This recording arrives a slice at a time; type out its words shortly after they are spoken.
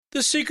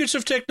The Secrets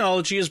of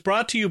Technology is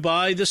brought to you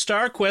by the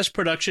StarQuest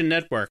Production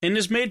Network and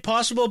is made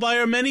possible by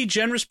our many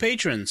generous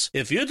patrons.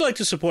 If you'd like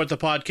to support the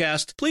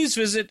podcast, please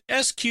visit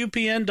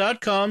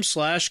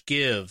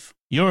sqpn.com/give.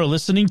 You're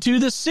listening to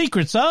The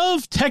Secrets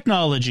of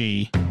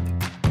Technology.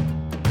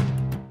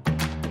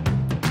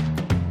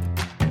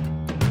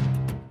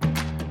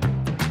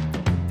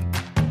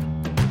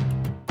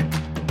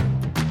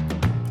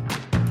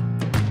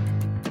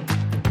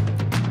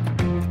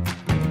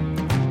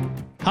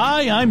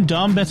 Hi, I'm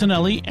Dom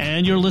Bettinelli,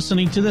 and you're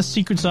listening to The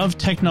Secrets of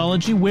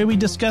Technology, where we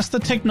discuss the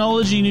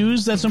technology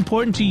news that's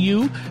important to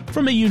you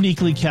from a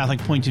uniquely Catholic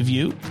point of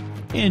view.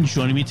 And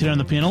joining me today on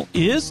the panel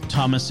is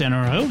Thomas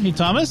Sanaro. Hey,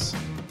 Thomas.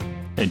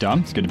 Hey,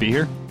 Dom. It's good to be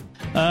here.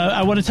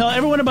 I want to tell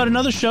everyone about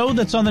another show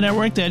that's on the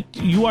network that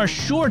you are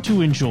sure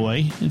to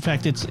enjoy. In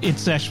fact,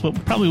 it's actually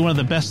probably one of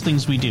the best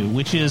things we do,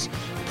 which is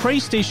Pray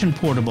Station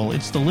Portable.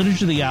 It's the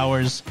Liturgy of the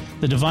Hours,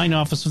 the Divine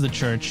Office of the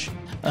Church,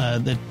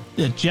 that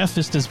Jeff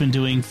Vista has been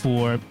doing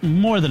for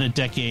more than a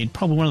decade,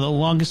 probably one of the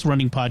longest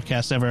running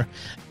podcasts ever,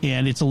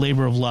 and it's a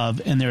labor of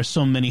love, and there are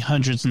so many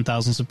hundreds and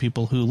thousands of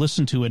people who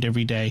listen to it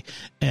every day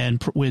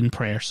and in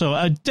prayer.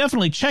 So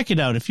definitely check it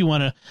out if you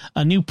want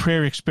a new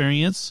prayer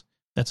experience.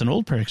 That's an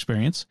old prayer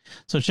experience.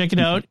 So check it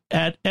out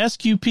at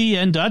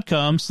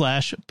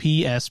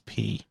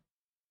sqpn.com/PSP.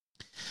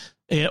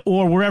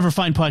 Or wherever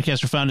fine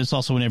podcasts are found. It's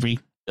also in every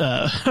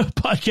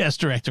podcast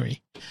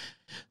directory.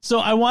 So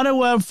I want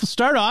to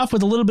start off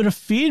with a little bit of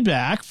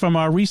feedback from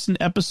our recent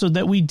episode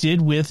that we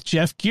did with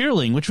Jeff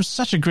Geerling, which was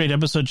such a great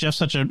episode. Jeff's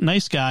such a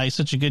nice guy,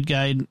 such a good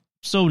guy,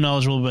 so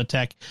knowledgeable about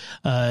tech.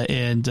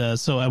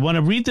 So I want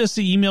to read this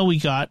email we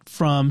got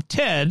from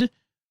Ted,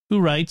 who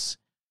writes,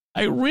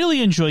 I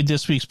really enjoyed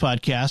this week's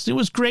podcast. It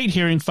was great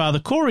hearing Father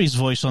Corey's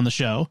voice on the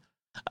show.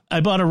 I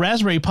bought a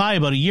Raspberry Pi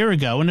about a year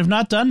ago and have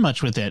not done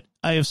much with it.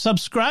 I have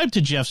subscribed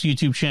to Jeff's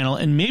YouTube channel,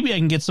 and maybe I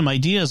can get some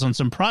ideas on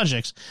some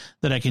projects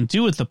that I can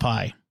do with the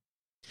Pi.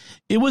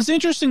 It was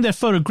interesting that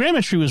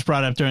photogrammetry was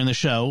brought up during the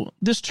show.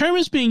 This term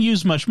is being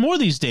used much more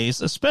these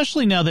days,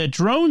 especially now that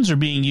drones are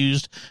being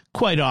used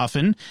quite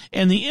often,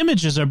 and the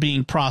images are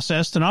being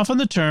processed, and often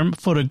the term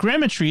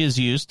photogrammetry is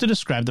used to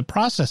describe the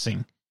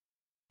processing.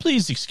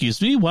 Please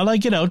excuse me while I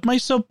get out my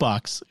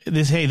soapbox.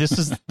 This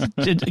is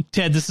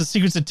Ted. This is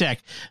Secrets of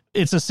Tech.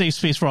 It's a safe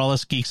space for all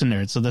us geeks and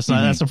nerds, so that's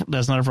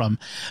not a problem.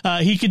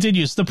 He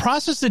continues. The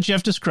process that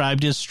Jeff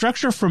described is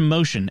structure from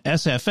motion,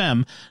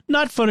 SFM,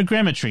 not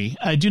photogrammetry.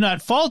 I do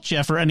not fault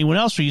Jeff or anyone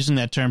else for using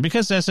that term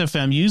because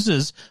SFM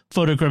uses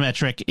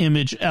photogrammetric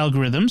image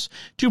algorithms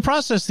to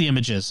process the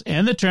images,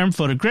 and the term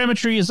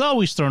photogrammetry is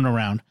always thrown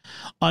around.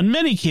 On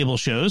many cable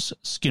shows,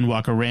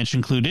 Skinwalker Ranch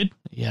included.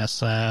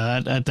 Yes,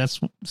 that's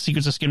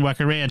Secrets of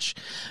Skinwalker Ranch.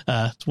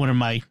 It's one of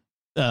my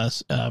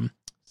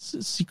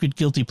secret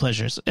guilty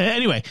pleasures.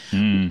 Anyway,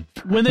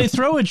 when they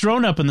throw a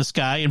drone up in the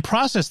sky and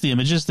process the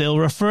images, they'll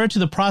refer to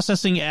the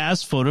processing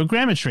as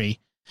photogrammetry.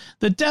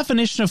 The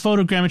definition of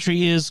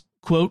photogrammetry is,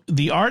 quote,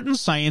 the art and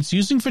science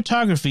using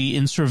photography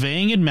in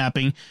surveying and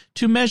mapping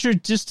to measure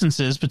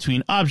distances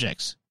between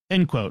objects,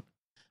 end quote.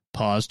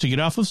 Pause to get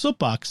off of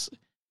soapbox.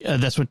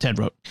 That's what Ted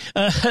wrote.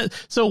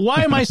 So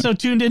why am I so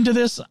tuned into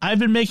this? I've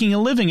been making a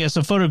living as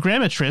a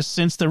photogrammetrist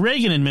since the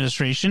Reagan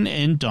administration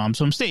in Dom's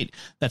home state.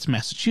 That's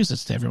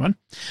Massachusetts to everyone.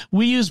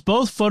 We use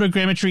both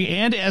photogrammetry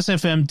and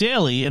SFM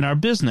daily in our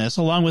business,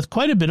 along with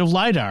quite a bit of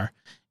LiDAR.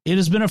 It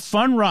has been a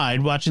fun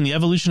ride watching the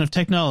evolution of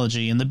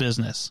technology in the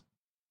business.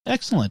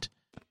 Excellent.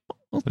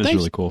 Well, that's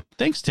really cool.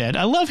 Thanks, Ted.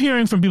 I love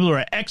hearing from people who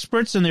are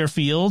experts in their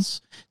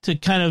fields to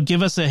kind of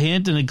give us a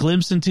hint and a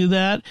glimpse into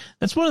that.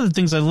 That's one of the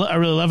things I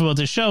really love about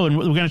this show, and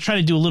we're going to try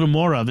to do a little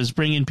more of, is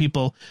bring in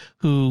people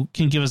who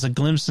can give us a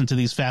glimpse into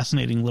these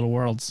fascinating little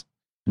worlds.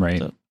 Right.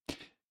 So.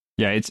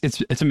 Yeah,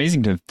 it's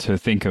amazing to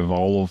think of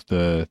all of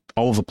the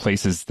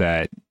places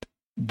that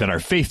our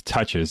faith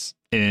touches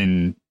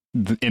in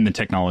the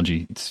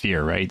technology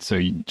sphere, right? So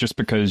just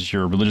because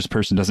you're a religious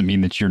person doesn't mean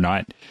that you're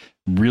not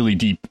really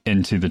deep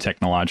into the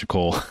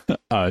technological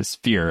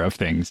sphere of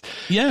things.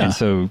 Yeah. And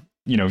so,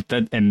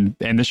 that and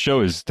this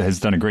show has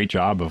done a great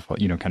job of,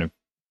 kind of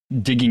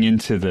digging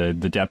into the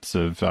depths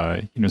of,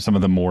 some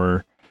of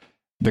the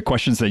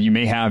questions that you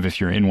may have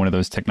if you're in one of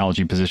those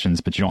technology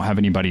positions, but you don't have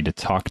anybody to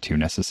talk to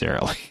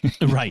necessarily.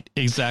 Right.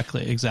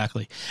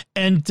 Exactly.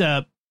 And,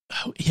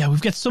 yeah,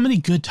 we've got so many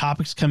good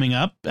topics coming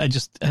up. I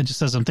just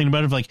as I'm thinking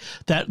about it, like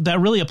that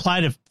really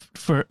apply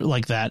for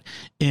like that.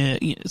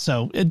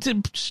 So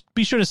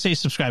be sure to stay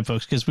subscribed,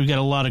 folks, because we've got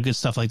a lot of good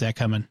stuff like that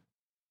coming.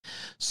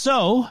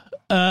 So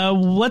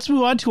let's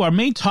move on to our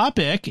main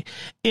topic,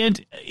 and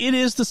it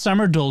is the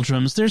summer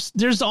doldrums.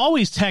 There's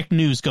always tech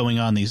news going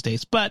on these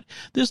days, but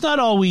there's not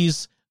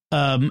always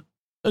the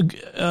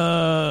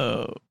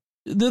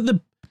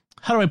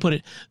how do I put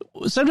it?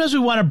 Sometimes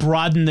we want to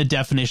broaden the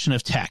definition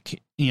of tech,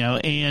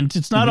 and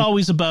it's not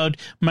always about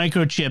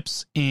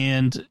microchips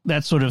and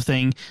that sort of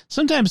thing.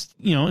 Sometimes,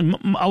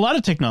 a lot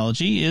of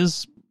technology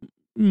is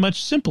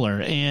much simpler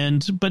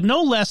but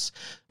no less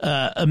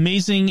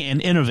amazing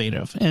and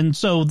innovative. And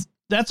so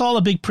that's all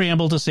a big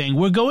preamble to saying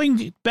we're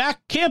going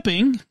back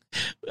camping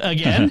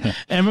again,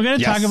 and we're going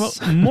to talk Yes.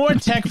 about more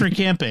tech for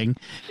camping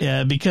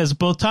because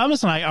both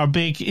Thomas and I are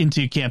big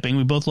into camping.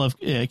 We both love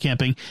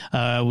camping.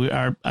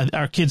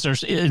 Our kids are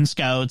in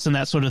scouts and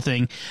that sort of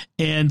thing.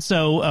 And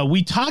so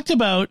we talked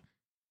about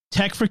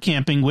tech for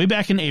camping way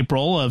back in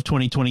April of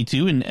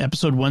 2022 in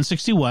episode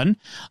 161.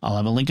 I'll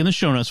have a link in the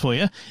show notes for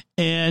you.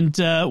 And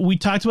we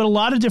talked about a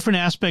lot of different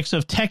aspects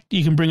of tech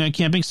you can bring on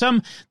camping,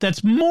 some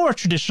that's more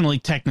traditionally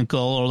technical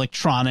or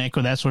electronic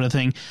or that sort of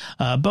thing.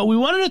 But we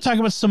wanted to talk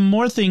about some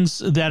more things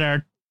that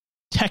are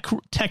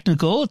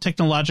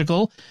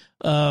technological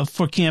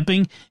for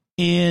camping.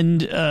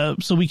 And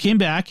so we came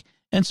back.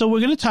 And so we're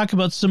going to talk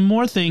about some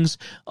more things,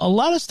 a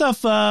lot of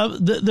stuff,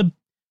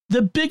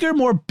 the bigger,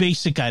 more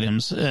basic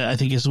items, I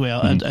think is the way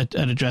I'd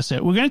address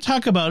it. We're going to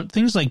talk about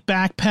things like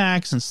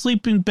backpacks and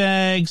sleeping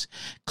bags,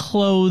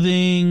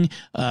 clothing,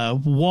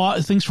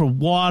 things for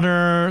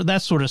water,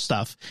 that sort of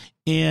stuff.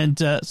 And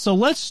so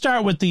let's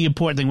start with the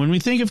important thing. When we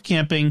think of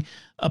camping,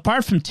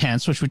 apart from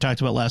tents, which we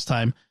talked about last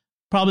time,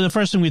 probably the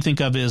first thing we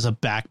think of is a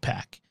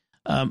backpack.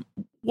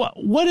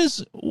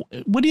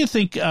 What do you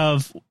think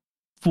of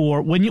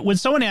for when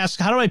someone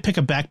asks, how do I pick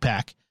a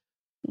backpack?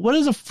 What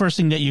is the first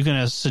thing that you're going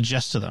to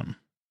suggest to them?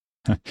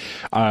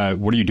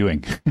 What are you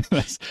doing?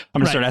 I'm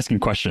gonna start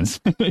asking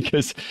questions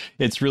because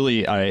it's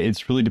really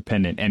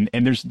dependent.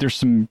 And there's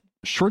some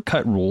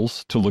shortcut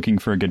rules to looking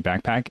for a good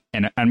backpack.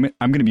 And I'm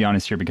going to be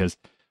honest here because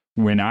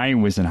when I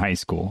was in high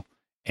school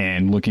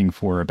and looking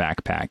for a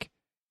backpack,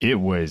 there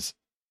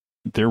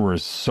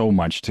was so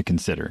much to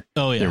consider.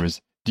 Oh yeah.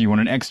 Do you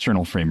want an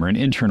external frame or an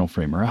internal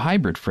frame or a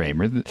hybrid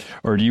frame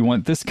or do you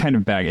want this kind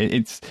of bag?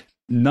 It's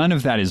none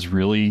of that is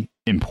really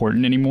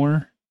important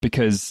anymore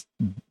because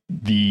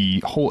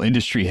the whole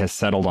industry has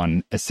settled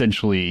on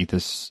essentially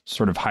this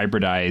sort of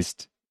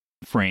hybridized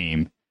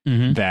frame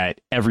that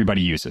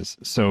everybody uses.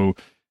 So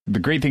the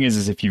great thing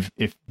is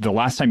if the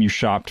last time you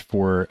shopped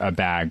for a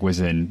bag was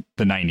in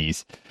the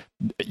 90s,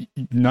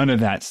 none of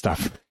that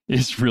stuff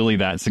is really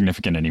that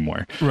significant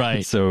anymore.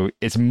 Right. So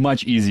it's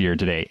much easier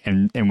today.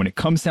 And when it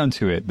comes down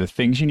to it, the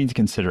things you need to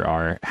consider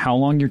are how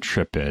long your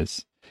trip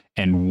is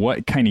and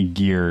what kind of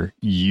gear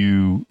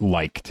you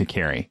like to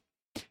carry.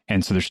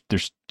 And so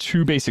there's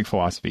two basic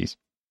philosophies.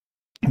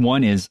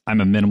 One is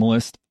I'm a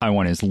minimalist. I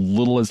want as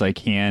little as I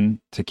can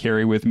to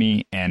carry with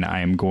me, and I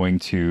am going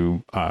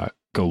to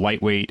go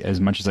lightweight as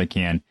much as I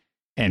can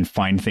and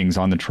find things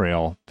on the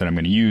trail that I'm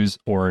going to use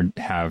or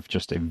have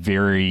just a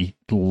very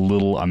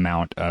little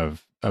amount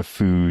of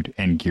food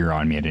and gear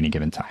on me at any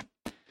given time.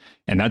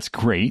 And that's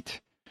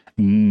great.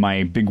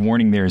 My big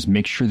warning there is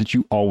make sure that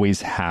you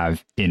always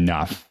have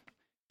enough,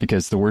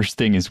 because the worst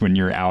thing is when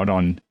you're out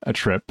on a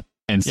trip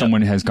and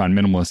someone has gone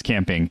minimalist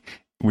camping,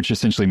 which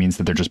essentially means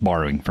that they're just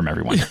borrowing from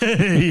everyone.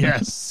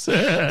 Yes.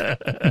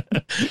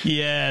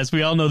 Yes,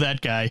 we all know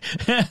that guy.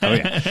 Oh,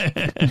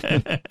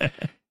 yeah.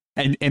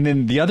 And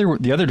then the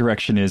other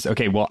direction is,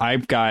 okay, well,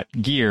 I've got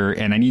gear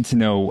and I need to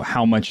know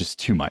how much is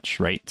too much,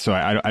 right? So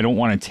I don't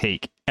want to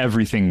take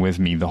everything with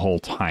me the whole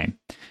time.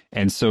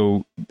 And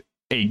so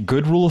a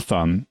good rule of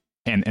thumb,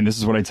 and this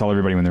is what I tell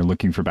everybody when they're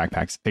looking for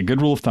backpacks, a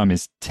good rule of thumb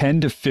is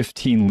 10 to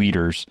 15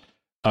 liters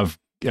of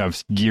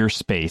gear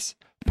space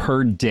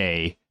per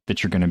day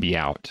that you're going to be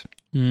out.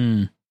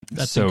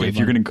 So if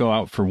you're going to go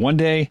out for one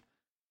day,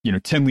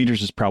 10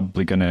 liters is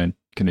probably going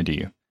to do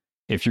you.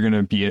 If you're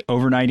going to be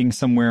overnighting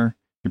somewhere,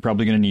 you're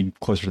probably going to need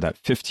closer to that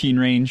 15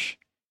 range.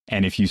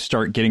 And if you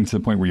start getting to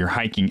the point where you're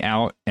hiking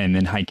out and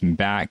then hiking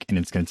back, and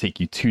it's going to take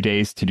you 2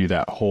 days to do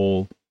that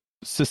whole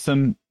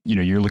system,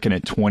 you're looking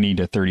at 20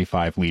 to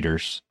 35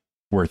 liters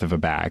worth of a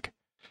bag.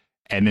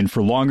 And then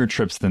for longer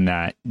trips than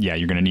that,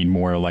 you're going to need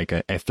more like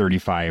a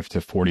 35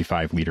 to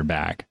 45 liter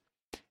bag.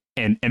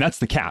 And that's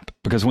the cap,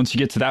 because once you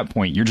get to that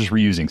point, you're just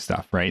reusing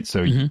stuff, right?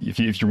 So if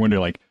you're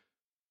wondering, like,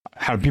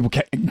 how do people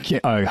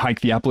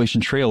hike the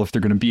Appalachian Trail if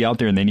they're going to be out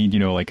there and they need,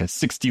 like a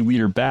 60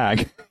 liter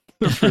bag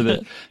for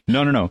the...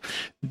 No.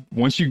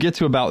 Once you get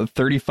to about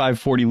 35,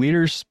 40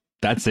 liters,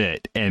 that's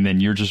it. And then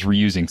you're just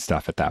reusing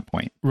stuff at that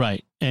point.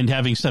 Right. And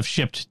having stuff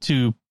shipped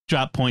to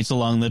drop points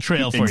along the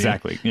trail for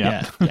exactly. you.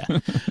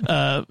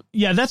 Yeah.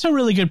 Yeah, that's a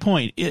really good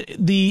point.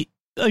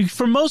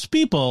 For most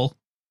people,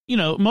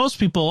 most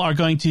people are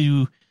going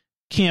to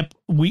camp,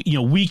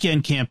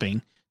 weekend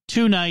camping,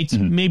 2 nights,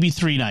 maybe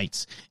 3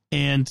 nights.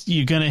 And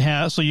you're going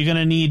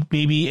to need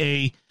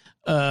maybe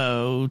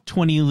a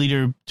 20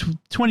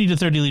 to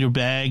 30 liter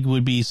bag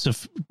would be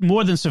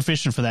more than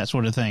sufficient for that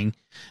sort of thing.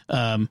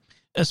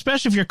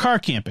 Especially if you're car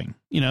camping,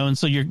 and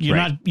so you're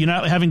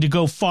not having to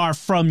go far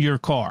from your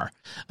car.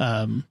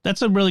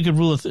 That's a really good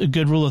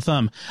rule of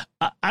thumb.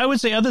 I would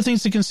say other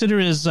things to consider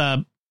is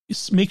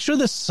make sure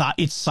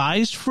it's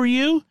sized for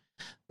you.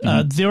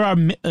 There are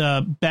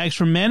bags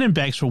for men and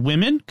bags for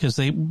women, because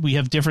we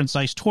have different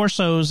sized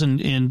torsos,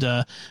 and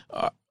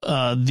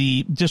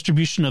the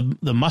distribution of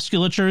the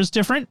musculature is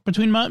different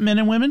between men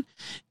and women,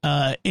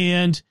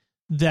 and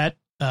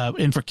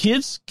for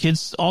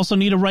kids also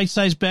need a right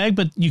size bag,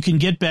 but you can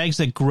get bags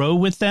that grow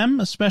with them,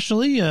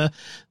 especially that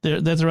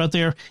they're out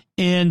there.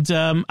 And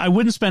I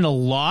wouldn't spend a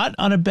lot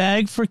on a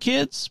bag for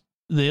kids.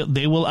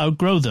 they will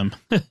outgrow them.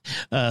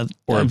 Or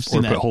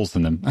put holes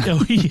in them.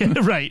 Oh, yeah,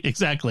 right,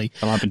 exactly.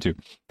 That'll happen too.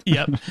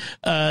 Yep.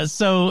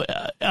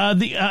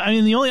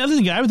 The only other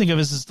thing I would think of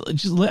is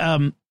just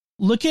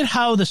look at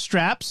how the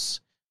straps.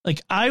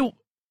 Like I'm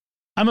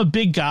a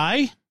big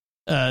guy.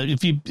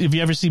 If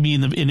you ever see me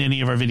in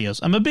any of our videos,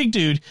 I'm a big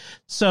dude,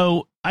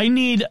 so I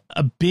need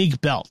a big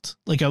belt,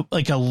 like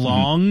a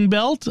long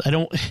belt. I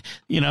don't,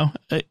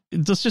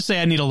 let's just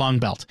say I need a long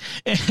belt.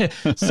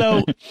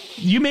 So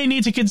you may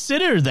need to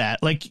consider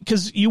that, like,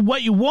 because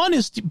what you want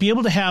is to be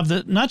able to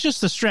have not just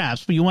the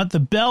straps, but you want the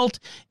belt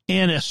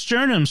and a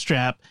sternum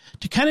strap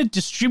to kind of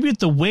distribute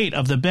the weight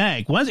of the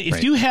bag.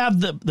 If you have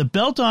the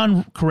belt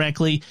on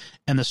correctly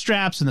and the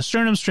straps and the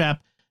sternum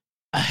strap,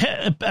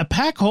 a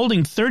pack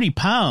holding 30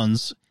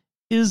 pounds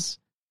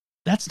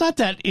that's not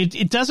that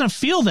it doesn't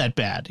feel that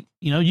bad.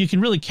 You can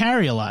really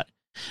carry a lot.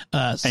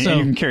 And you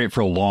can carry it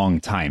for a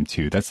long time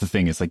too. That's the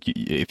thing, is like,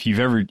 if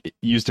you've ever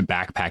used a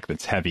backpack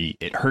that's heavy,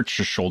 it hurts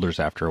your shoulders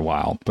after a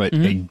while, but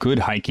a good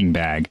hiking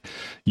bag,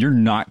 you're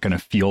not going to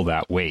feel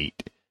that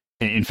weight.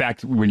 In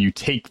fact, when you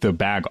take the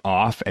bag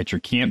off at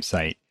your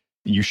campsite,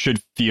 you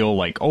should feel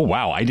like, oh,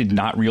 wow, I did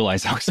not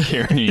realize I was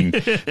carrying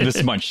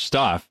this much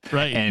stuff.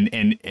 Right. And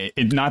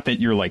it, not that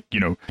you're like,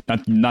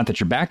 not that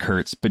your back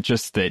hurts, but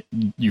just that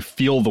you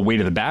feel the weight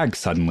of the bag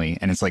suddenly.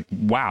 And it's like,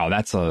 wow,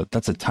 that's a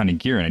ton of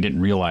gear. And I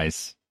didn't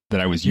realize that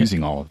I was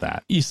using all of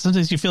that.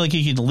 Sometimes you feel like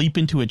you can leap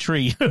into a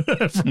tree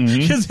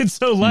because it's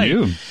so light.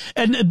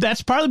 And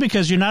that's partly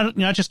because you're not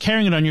just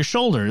carrying it on your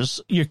shoulders,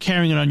 you're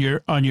carrying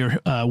it on your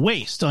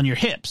waist, on your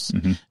hips.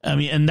 I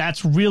mean, and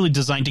that's really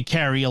designed to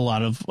carry a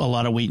lot of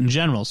weight in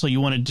general. So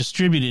you want to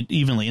distribute it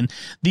evenly. And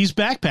these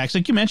backpacks,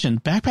 like you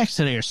mentioned, backpacks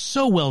today are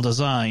so well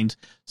designed,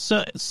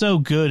 so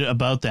good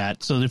about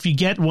that. So if you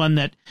get one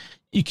that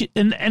you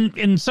can, and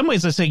in some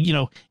ways, I say,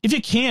 if you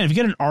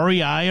get an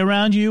REI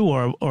around you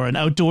or an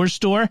outdoor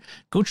store,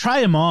 go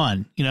try them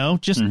on,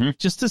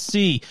 just to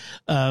see.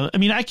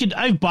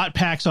 I've bought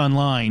packs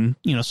online,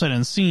 sight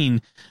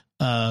unseen,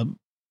 but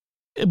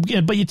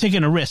you're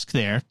taking a risk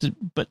there.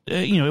 But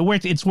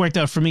it's worked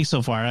out for me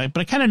so far.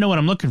 But I kind of know what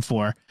I'm looking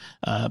for.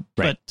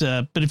 Right.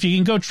 But if you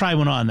can go try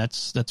one on,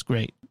 that's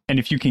great. And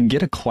if you can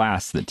get a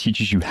class that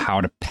teaches you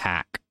how to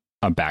pack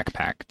a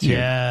backpack too.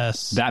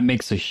 Yes. That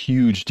makes a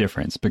huge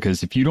difference,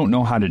 because if you don't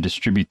know how to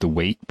distribute the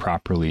weight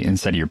properly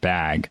inside of your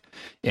bag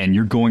and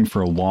you're going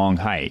for a long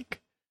hike,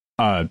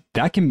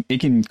 it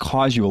can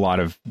cause you a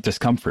lot of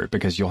discomfort,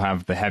 because you'll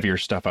have the heavier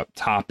stuff up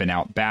top and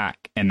out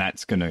back, and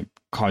that's going to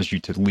cause you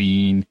to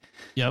lean.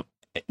 Yep.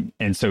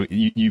 And so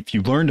if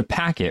you learn to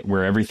pack it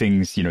where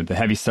everything's, the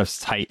heavy stuff's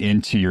tight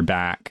into your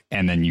back,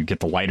 and then you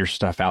get the lighter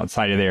stuff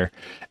outside of there.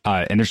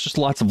 And there's just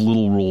lots of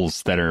little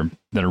rules that are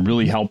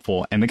really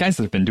helpful. And the guys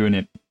that have been doing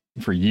it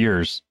for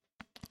years,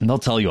 and they'll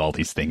tell you all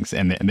these things,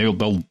 and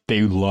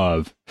they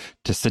love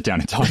to sit down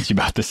and talk to you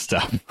about this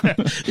stuff.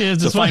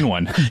 So find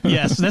one.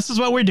 Yes, this is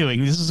what we're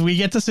doing. We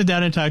get to sit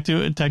down and talk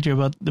to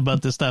you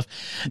about this stuff,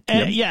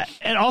 and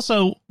and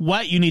also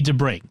what you need to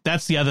bring.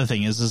 That's the other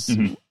thing is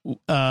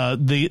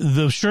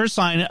the sure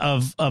sign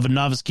of a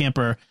novice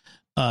camper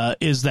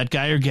is that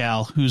guy or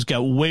gal who's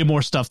got way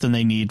more stuff than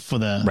they need for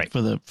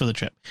the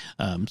trip.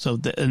 So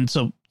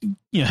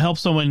help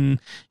someone.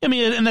 I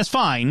mean, and that's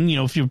fine,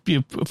 if you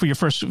for your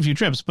first few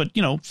trips, but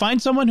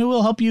find someone who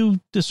will help you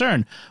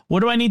discern, what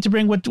do I need to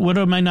bring? What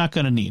am I not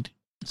going to need?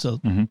 So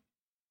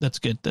that's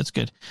good. That's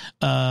good.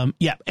 And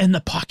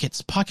the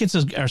pockets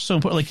are so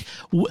important.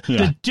 Like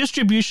the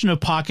distribution of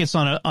pockets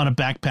on a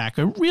backpack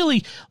are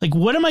really like,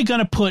 what am I going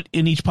to put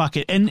in each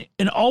pocket, and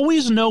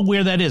always know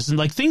where that is. And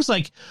like things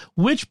like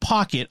which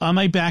pocket on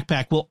my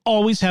backpack will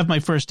always have my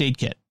first aid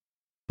kit,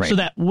 so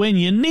that when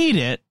you need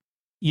it,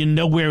 you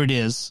know where it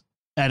is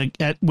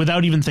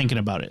without even thinking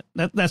about it.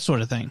 That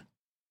sort of thing.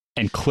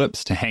 And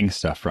clips to hang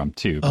stuff from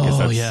too, because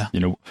we're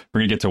going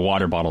to get to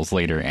water bottles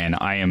later, and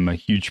I am a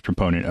huge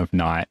proponent of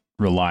not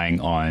relying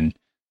on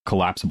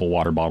collapsible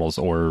water bottles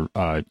or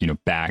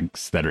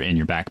bags that are in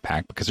your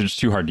backpack, because they're just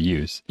too hard to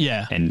use.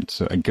 Yeah. And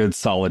so a good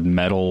solid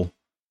metal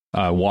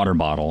water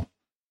bottle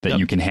that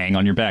you can hang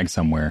on your bag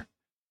somewhere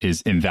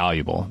is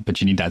invaluable,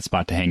 but you need that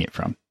spot to hang it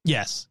from.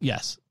 Yes,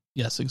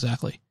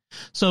 exactly.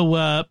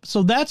 So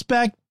that's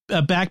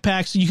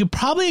backpacks. You could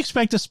probably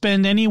expect to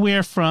spend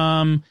anywhere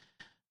from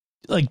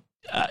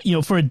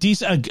for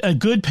a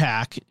good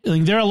pack.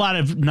 Like, there are a lot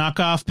of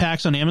knockoff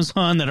packs on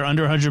Amazon that are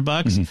under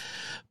 $100,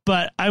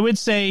 but I would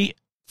say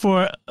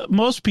for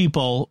most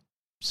people,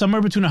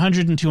 somewhere between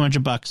 $100 and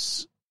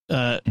 $200.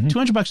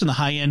 $200 in the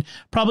high end,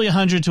 probably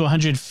 $100 to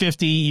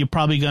 $150. You're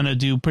probably going to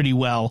do pretty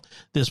well.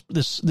 This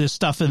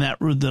stuff in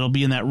that'll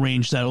be in that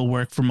range that'll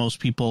work for most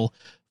people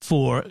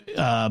for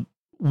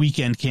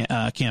weekend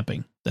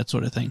camping, that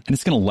sort of thing. And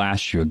it's going to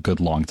last you a good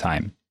long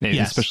time,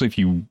 especially if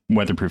you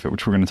weatherproof it,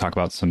 which we're going to talk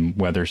about some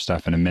weather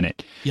stuff in a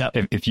minute.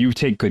 Yep. If you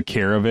take good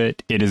care of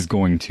it, it is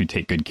going to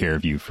take good care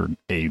of you for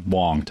a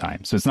long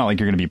time. So it's not like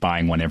you're going to be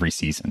buying one every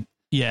season.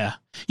 Yeah.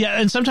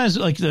 And sometimes,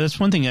 like, that's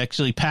one thing,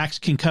 actually, packs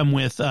can come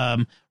with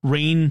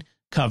rain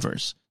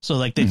covers. So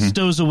like that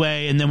stows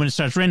away, and then when it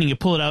starts raining, you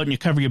pull it out and you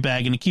cover your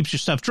bag, and it keeps your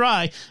stuff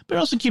dry, but it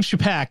also keeps your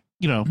pack,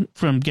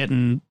 from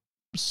getting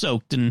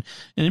soaked. And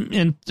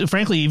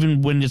frankly,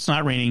 even when it's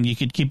not raining, you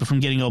could keep it from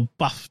getting all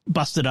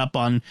busted up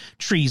on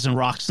trees and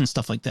rocks and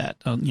stuff like that.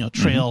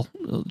 Trail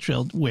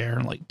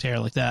wear, like tear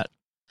like that.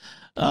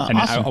 And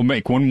awesome. I'll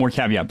make one more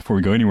caveat before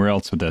we go anywhere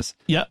else with this.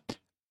 Yep.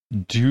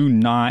 Do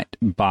not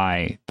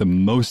buy the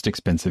most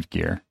expensive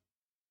gear.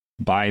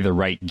 Buy the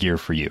right gear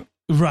for you.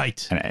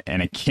 Right.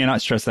 And I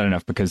cannot stress that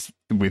enough, because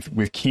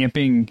with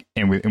camping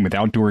and with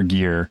outdoor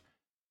gear,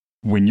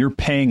 when you're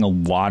paying a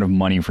lot of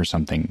money for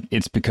something,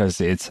 it's because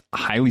it's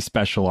highly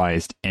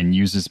specialized and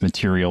uses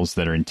materials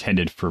that are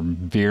intended for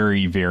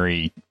very,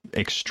 very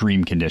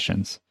extreme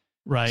conditions.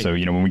 Right. So,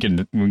 when we get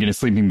into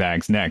sleeping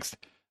bags next,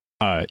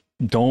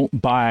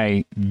 don't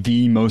buy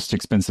the most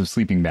expensive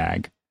sleeping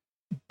bag,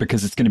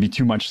 because it's going to be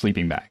too much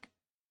sleeping bag.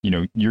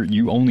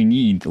 You only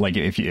need, like,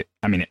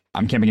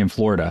 I'm camping in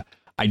Florida.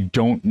 I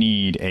don't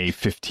need a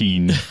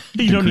 15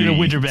 you don't need a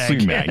winter bag.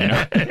 Sleeping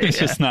bag, It's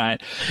just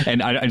not.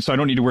 And so I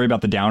don't need to worry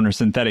about the down or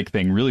synthetic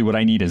thing. Really, what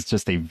I need is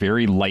just a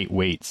very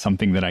lightweight,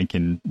 something that I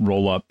can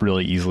roll up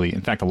really easily.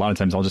 In fact, a lot of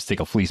times I'll just take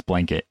a fleece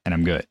blanket and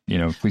I'm good.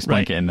 Fleece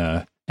blanket and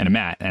a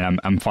mat, and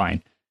I'm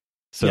fine.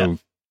 So,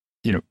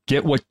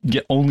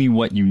 get only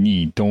what you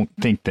need. Don't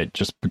think that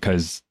just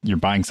because you're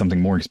buying something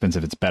more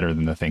expensive, it's better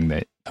than the thing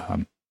that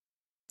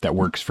that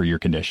works for your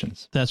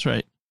conditions. That's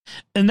right.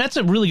 And that's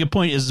a really good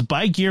point, is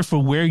buy gear for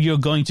where you're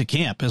going to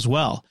camp as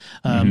well.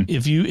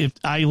 If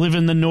I live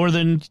in the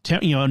northern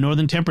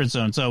temperate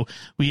zone, so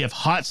we have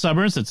hot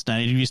summers, it's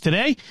 90 degrees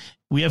today.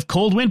 We have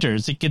cold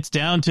winters. It gets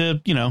down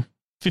to,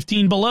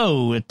 15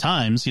 below at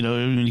times,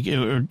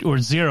 or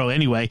zero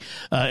anyway,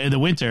 in the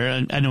winter.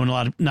 And I know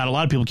not a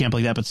lot of people camp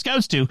like that, but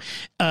scouts do.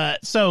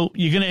 So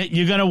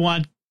you're gonna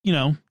want,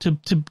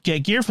 to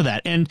get gear for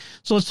that. And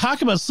so let's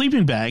talk about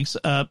sleeping bags.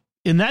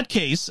 In that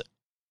case,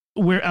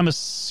 where I'm a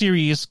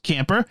serious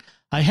camper,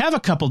 I have a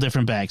couple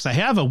different bags. I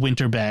have a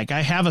winter bag.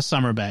 I have a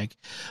summer bag.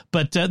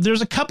 But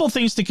there's a couple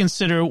things to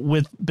consider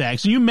with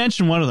bags. And you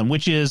mentioned one of them,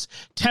 which is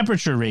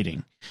temperature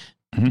rating.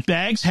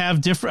 Bags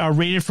are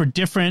rated for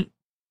different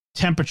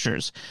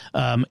temperatures.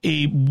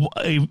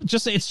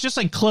 It's just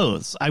like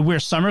clothes. I wear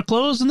summer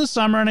clothes in the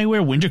summer and I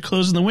wear winter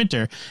clothes in the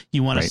winter.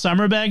 You want a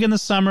summer bag in the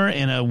summer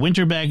and a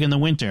winter bag in the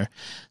winter.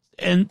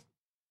 And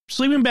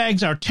sleeping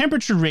bags are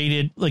temperature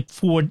rated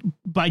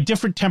by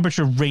different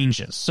temperature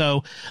ranges.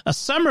 So a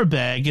summer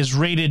bag is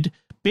rated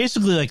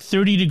basically like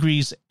 30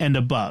 degrees and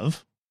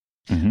above.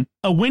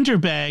 A winter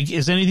bag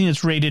is anything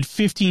that's rated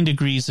 15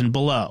 degrees and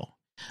below.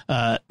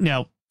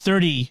 Now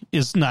 30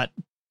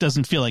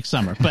 doesn't feel like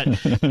summer, but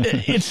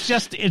it's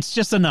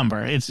just a number.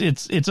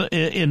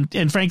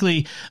 And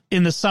frankly,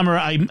 in the summer,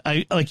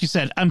 I like you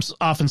said, I'm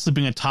often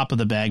sleeping on top of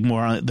the bag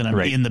more than I'm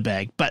in the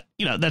bag, but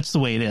that's the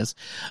way it is.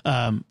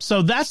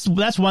 So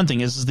that's one thing,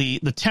 is the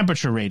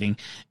temperature rating.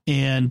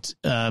 And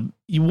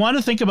you want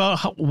to think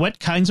about what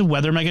kinds of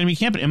weather am I going to be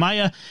camping? Am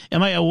I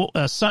only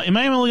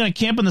going to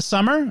camp in the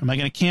summer? Am I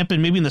going to camp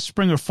maybe in the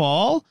spring or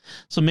fall?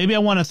 So maybe I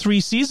want a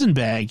 3-season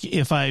bag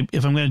if I'm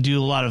going to do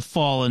a lot of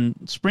fall and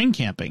spring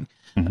camping.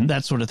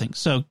 That sort of thing.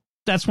 So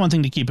that's one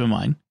thing to keep in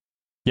mind.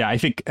 Yeah, I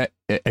think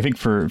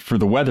for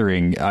the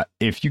weathering,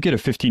 if you get a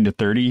 15 to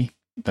 30,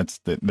 that's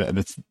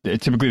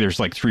typically there's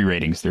like 3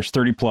 ratings. There's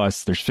 30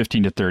 plus, there's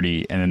 15 to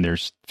 30, and then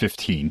there's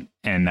 15,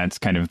 and that's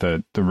kind of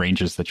the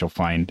ranges that you'll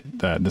find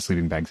the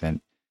sleeping bags in.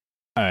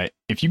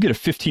 If you get a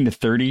 15 to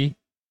 30,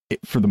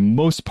 for the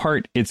most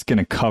part, it's going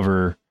to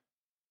cover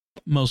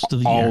most of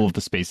the all year. of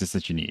the spaces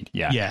that you need.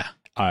 Yeah.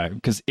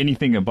 Because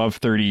anything above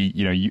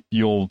 30,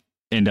 you'll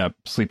end up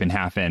sleeping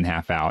half in,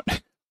 half out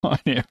on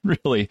it,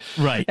 really.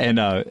 Right. And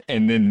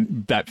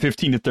then that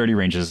 15 to 30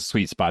 range is a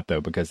sweet spot, though,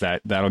 because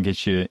that'll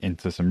get you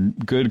into some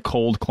good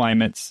cold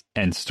climates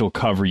and still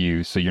cover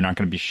you, so you're not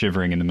going to be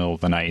shivering in the middle of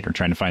the night or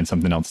trying to find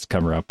something else to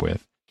cover up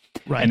with.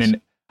 Right. And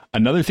then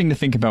another thing to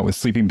think about with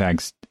sleeping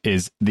bags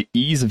is the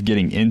ease of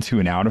getting into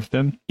and out of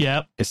them.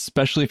 Yep.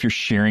 Especially if you're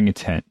sharing a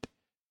tent,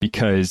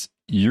 because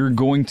you're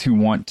going to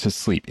want to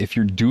sleep. If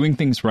you're doing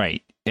things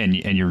right, and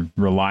you're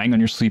relying on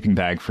your sleeping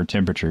bag for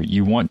temperature,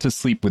 you want to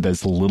sleep with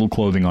as little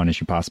clothing on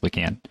as you possibly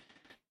can,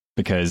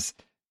 because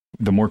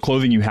the more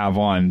clothing you have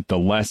on, the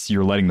less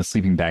you're letting the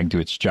sleeping bag do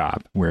its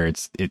job, where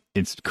it's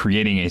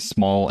creating a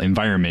small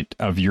environment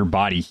of your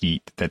body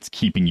heat that's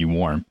keeping you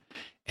warm.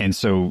 And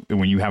so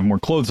when you have more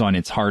clothes on,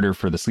 it's harder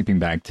for the sleeping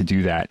bag to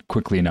do that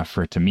quickly enough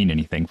for it to mean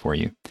anything for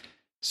you.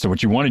 So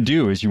what you want to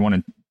do is you want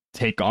to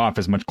take off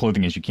as much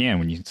clothing as you can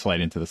when you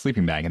slide into the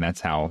sleeping bag, and that's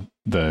how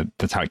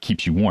it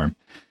keeps you warm.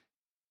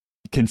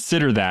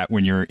 Consider that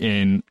when you're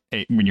in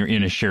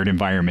a shared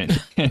environment,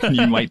 and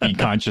you might be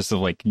conscious of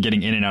like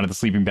getting in and out of the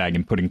sleeping bag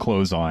and putting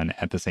clothes on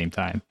at the same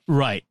time.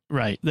 Right.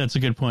 That's a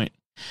good point.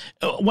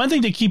 One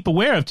thing to keep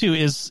aware of too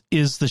is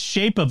the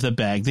shape of the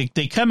bag.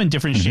 They come in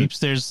different shapes.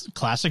 There's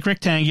classic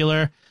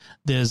rectangular.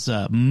 There's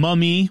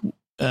mummy,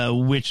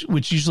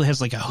 which usually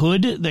has like a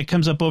hood that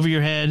comes up over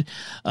your head.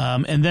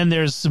 And then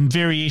there's some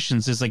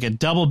variations. There's like a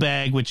double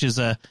bag, which is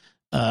like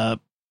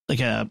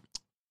a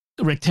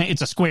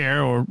it's a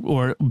square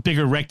or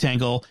bigger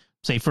rectangle,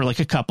 say for like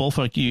a couple,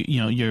 for like you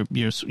and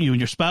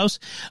your spouse.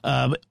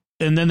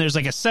 And then there's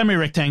like a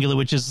semi-rectangular,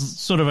 which is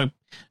sort of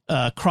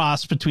a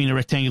cross between a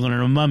rectangular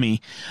and a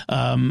mummy.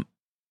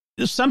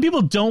 Some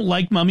people don't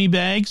like mummy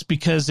bags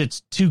because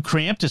it's too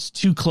cramped. It's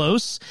too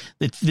close.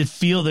 They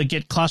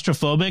get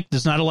claustrophobic.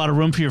 There's not a lot of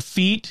room for your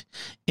feet,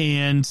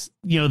 and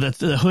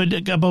the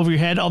hood up over your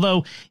head.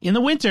 Although in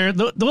the winter,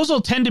 those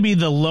will tend to be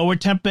the lower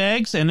temp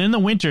bags, and in the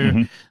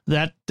winter,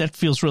 that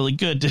feels really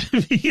good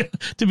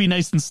to be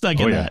nice and snug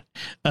in that.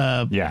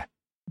 Yeah.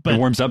 But it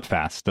warms up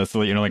fast. That's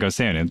like I was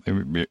saying,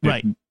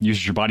 it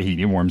uses your body heat.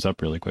 It warms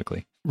up really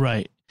quickly.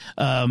 Right.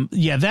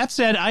 That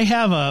said, I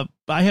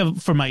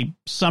have for my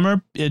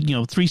summer,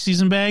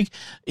 3-season bag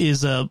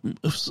is a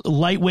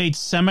lightweight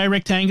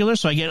semi-rectangular.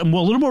 So I get a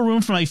little more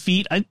room for my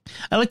feet. I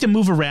like to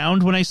move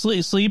around when I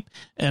sleep,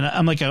 and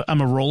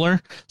I'm a roller.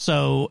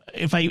 So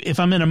if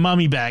I'm in a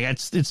mummy bag,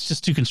 it's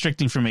just too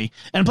constricting for me.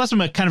 And plus I'm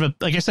like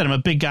I said, I'm a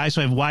big guy,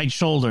 so I have wide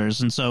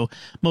shoulders. And so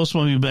most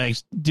mummy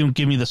bags don't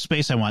give me the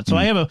space I want. So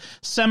I have a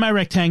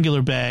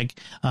semi-rectangular bag.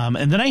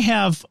 And then I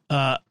have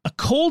a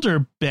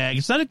colder bag.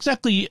 It's not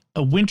exactly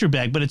a winter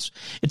bag, but it's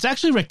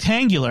actually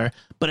rectangular,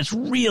 but it's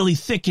really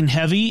thick and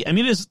heavy. I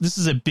mean, this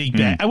is a big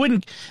bag.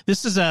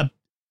 This is a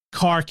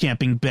car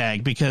camping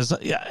bag because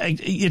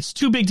it's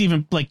too big to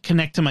even like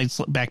connect to my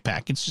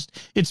backpack.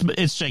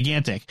 It's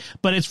gigantic,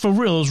 but it's for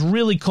real. Those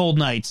really cold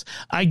nights.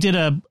 I did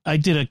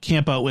a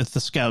camp out with the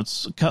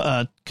Scouts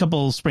a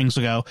couple springs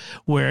ago,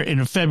 where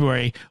in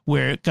February,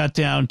 where it got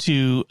down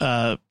to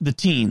the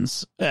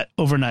teens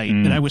overnight,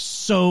 and I was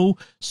so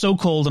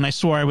cold, and I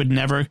swore I would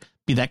never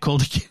be that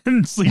cold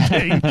again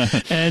sleeping.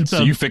 And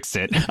so you fixed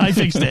it. I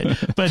fixed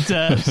it. But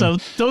so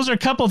those are a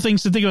couple of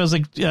things to think about. It's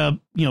like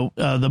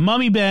the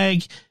mummy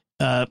bag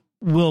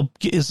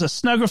is a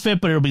snugger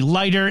fit, but it'll be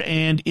lighter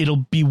and it'll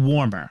be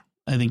warmer.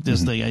 I think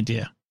that's the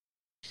idea.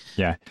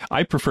 Yeah,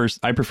 I prefer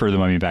the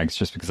mummy bags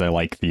just because I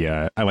like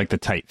the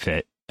tight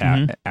fit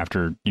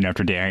after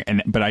day.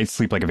 But I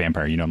sleep like a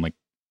vampire. I'm like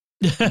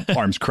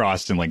arms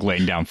crossed and like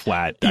laying down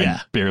flat. I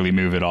barely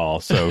move at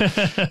all. So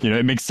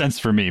it makes sense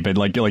for me. But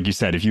like you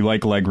said, if you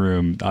like leg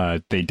room,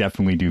 they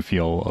definitely do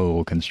feel a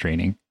little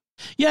constraining.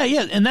 Yeah,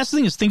 and that's the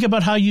thing is think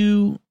about how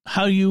you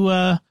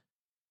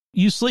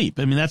sleep.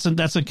 I mean,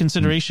 that's a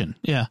consideration.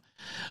 Yeah.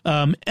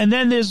 And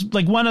then there's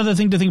like one other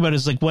thing to think about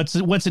is like what's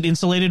it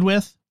insulated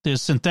with?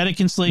 There's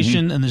synthetic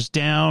insulation and there's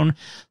down.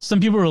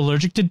 Some people are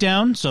allergic to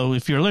down, so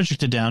if you're allergic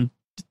to down,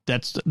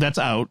 that's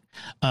out.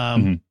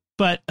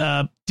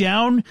 But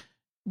down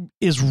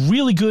is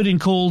really good in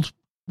cold,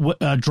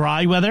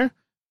 dry weather,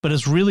 but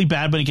it's really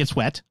bad when it gets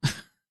wet.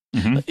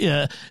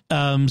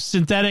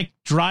 Synthetic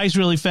dries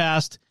really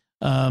fast,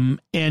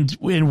 and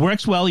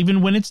works well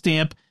even when it's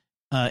damp,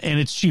 and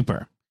it's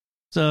cheaper.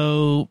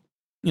 So,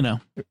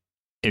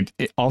 It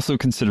also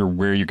consider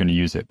where you're going to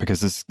use it,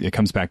 because it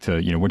comes back to,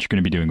 what you're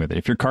going to be doing with it.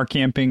 If you're car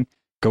camping,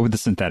 go with the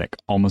synthetic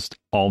almost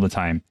all the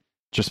time,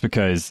 just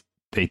because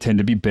they tend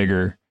to be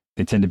bigger.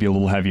 They tend to be a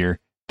little heavier.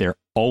 They're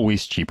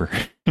always cheaper.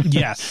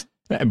 Yes.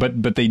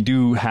 But they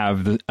do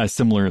have a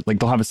similar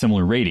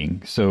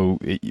rating. So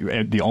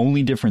the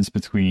only difference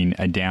between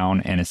a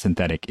down and a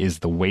synthetic is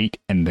the weight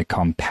and the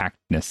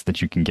compactness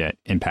that you can get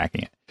in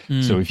packing it.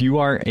 So if you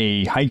are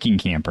a hiking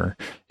camper,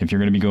 if you're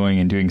going to be going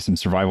and doing some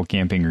survival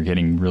camping or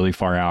getting really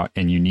far out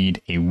and you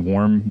need a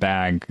warm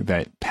bag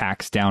that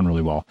packs down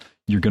really well,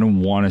 you're going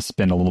to want to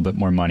spend a little bit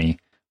more money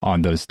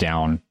on those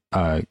down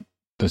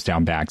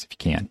bags if you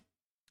can.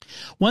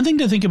 One thing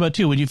to think about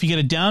too, if you get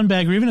a down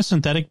bag or even a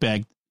synthetic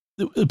bag,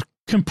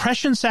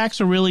 compression sacks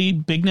are really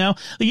big now.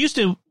 They used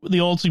to, the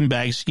old sleeping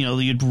bags,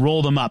 you'd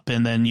roll them up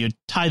and then you'd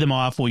tie them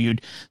off, or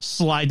you'd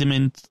slide them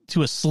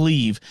into a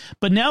sleeve.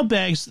 But now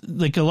bags,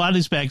 like a lot of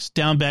these bags,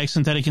 down bags,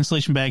 synthetic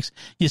insulation bags,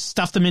 you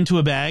stuff them into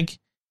a bag,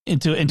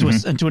 into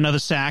another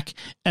sack,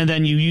 and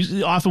then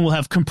you often will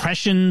have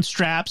compression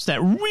straps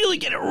that really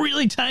get it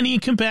really tiny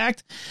and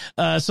compact,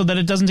 so that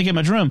it doesn't take up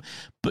much room.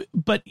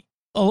 But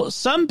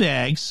some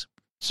bags,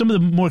 some of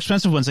the more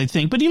expensive ones, I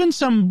think, but even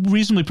some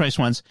reasonably priced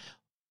ones,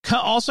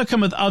 also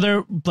come with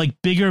other like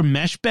bigger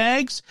mesh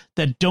bags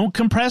that don't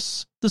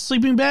compress the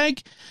sleeping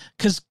bag,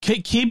 because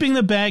keeping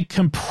the bag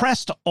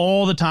compressed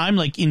all the time,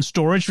 like in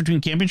storage between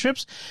camping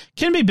trips,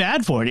 can be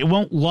bad for it. It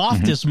won't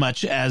loft as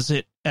much as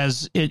it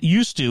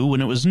used to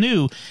when it was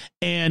new,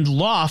 and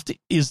loft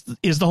is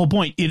the whole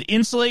point. It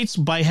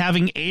insulates by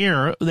having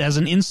air as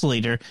an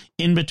insulator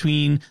in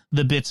between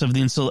the bits of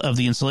the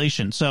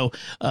insulation. So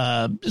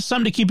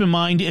something to keep in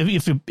mind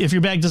if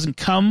your bag doesn't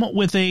come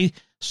with a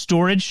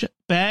storage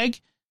bag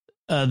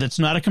that's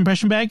not a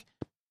compression bag,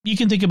 you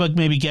can think about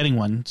maybe getting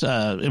one.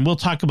 And we'll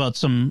talk about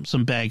some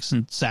bags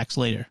and sacks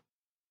later.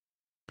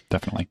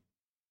 Definitely.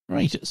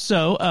 Right.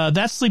 So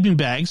that's sleeping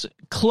bags.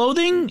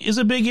 Clothing is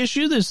a big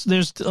issue.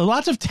 There's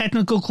lots of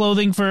technical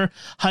clothing for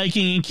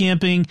hiking and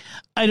camping.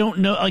 I don't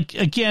know. Like,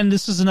 again,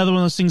 this is another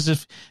one of those things.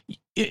 If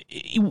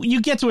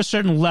you get to a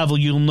certain level,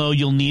 you'll know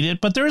you'll need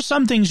it. But there are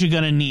some things you're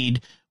going to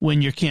need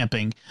when you're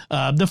camping.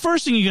 The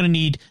first thing you're going to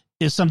need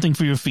is something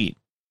for your feet.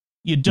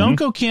 You don't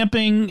go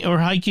camping or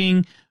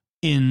hiking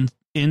in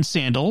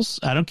sandals.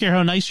 I don't care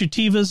how nice your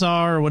Tevas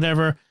are or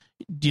whatever.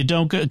 You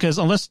don't go, because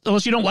unless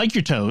you don't like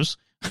your toes.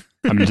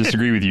 I'm going to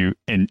disagree with you,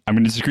 and I'm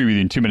going to disagree with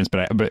you in 2 minutes.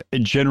 But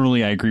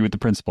generally, I agree with the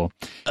principle.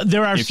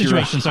 There are if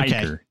situations. You're a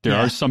hiker, there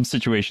are some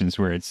situations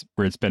where it's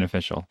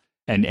beneficial,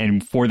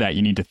 and for that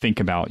you need to think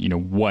about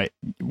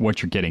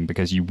what you're getting,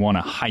 because you want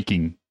a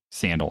hiking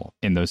sandal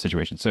in those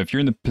situations. So if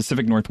you're in the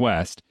Pacific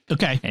Northwest,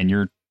 and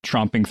you're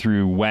tromping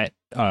through wet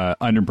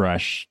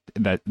underbrush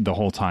that the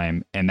whole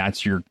time, and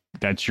that's your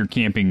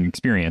camping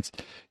experience,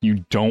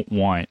 you don't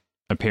want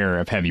a pair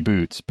of heavy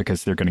boots,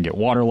 because they're going to get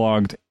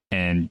waterlogged,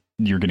 and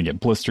you're going to get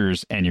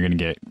blisters, and you're going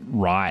to get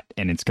rot,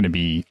 and it's going to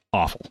be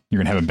awful. You're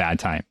going to have a bad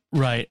time.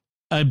 Right.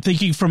 I'm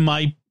thinking from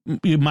my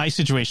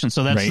situation,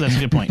 so that's a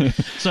good point.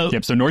 So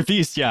so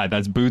Northeast,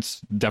 that's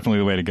boots, definitely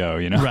the way to go,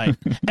 Right.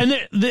 And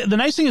the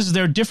nice thing is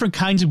there are different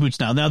kinds of boots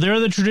now. There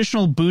are the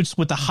traditional boots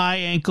with the high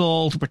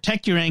ankle to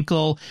protect your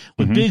ankle,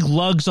 with big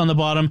lugs on the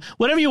bottom.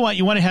 Whatever you want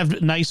to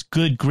have nice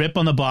good grip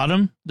on the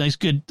bottom, nice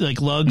good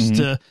like lugs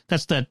to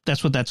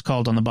that's what that's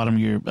called on the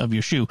bottom of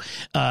your shoe,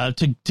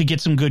 to get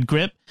some good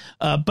grip.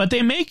 But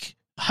they make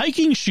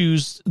hiking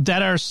shoes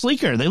that are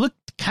sleeker. They look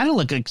kind of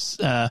like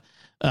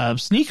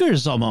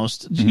sneakers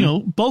almost,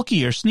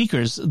 bulkier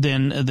sneakers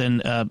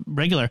than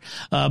regular.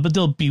 But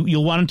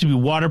you'll want them to be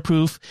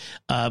waterproof.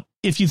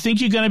 If you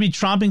think you're going to be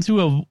tromping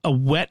through a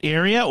wet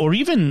area or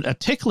even a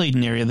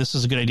tick-laden area, this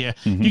is a good idea.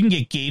 You can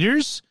get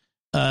gaiters,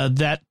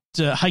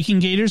 hiking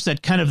gaiters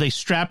that they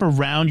strap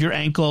around your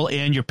ankle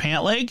and your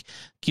pant leg.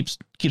 Keeps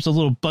the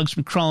little bugs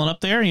from crawling up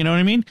there. You know what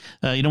I mean?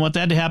 You don't want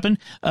that to happen.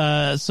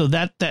 So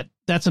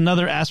that's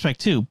another aspect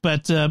too.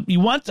 But you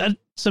want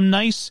some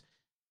nice,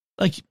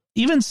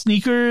 even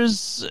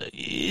sneakers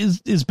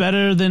is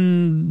better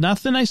than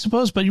nothing, I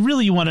suppose. But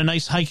really, you want a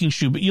nice hiking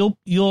shoe. But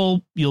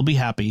you'll be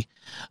happy.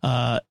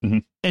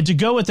 And to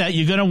go with that,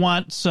 you're going to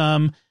want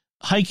some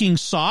hiking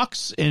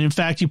socks. And in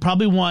fact, you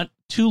probably want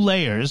 2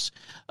 layers.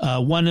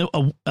 One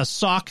a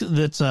sock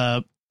that's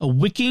a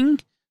wicking,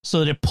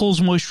 so that it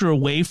pulls moisture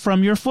away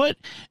from your foot,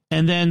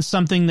 and then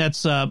something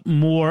that's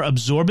more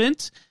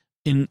absorbent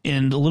and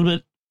a little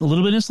bit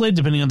insulated,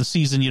 depending on the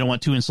season. You don't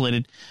want too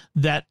insulated,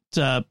 that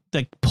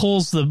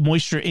pulls the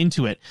moisture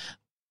into it.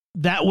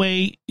 That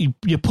way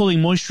you're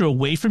pulling moisture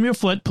away from your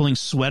foot, pulling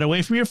sweat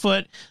away from your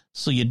foot,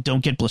 so you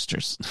don't get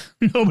blisters.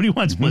 Nobody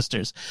wants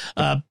blisters.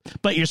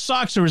 But your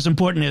socks are as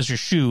important as your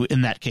shoe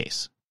in that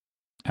case.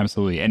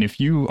 Absolutely. And if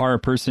you are a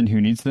person who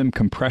needs them,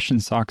 compression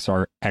socks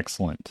are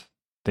excellent.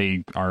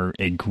 They are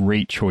a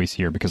great choice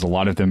here, because a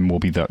lot of them will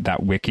be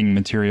that wicking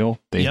material.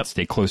 They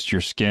stay close to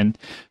your skin,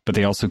 but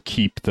they also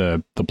keep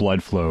the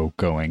blood flow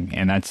going.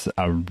 And that's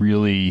a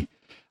really,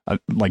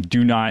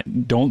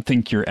 don't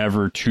think you're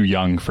ever too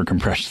young for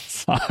compression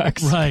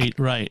socks.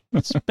 Right.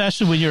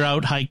 Especially when you're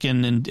out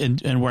hiking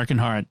and working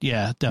hard.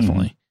 Yeah,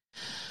 definitely.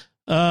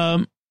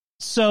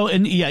 So,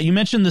 you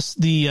mentioned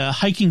the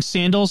hiking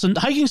sandals, and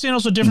hiking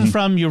sandals are different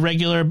from your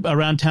regular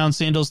around town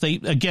sandals. They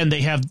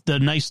have the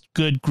nice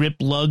good grip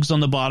lugs on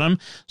the bottom,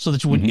 so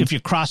that if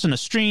you're crossing a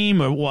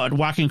stream or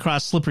walking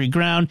across slippery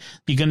ground,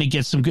 you're going to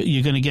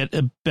get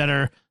a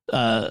better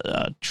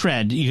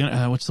tread.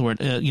 What's the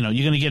word? You're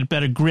going to get a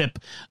better grip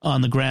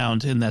on the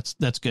ground, and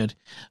that's good.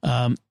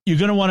 You're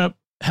going to want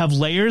to have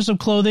layers of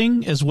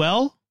clothing as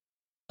well.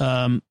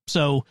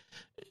 So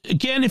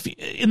again, if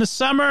in the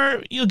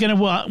summer, you're going to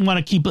want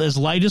to keep it as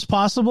light as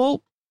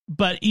possible,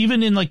 but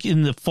even in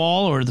the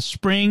fall or the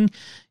spring,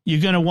 you're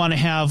going to want to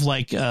have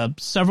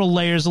several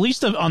layers, at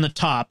least on the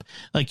top.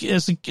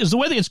 As the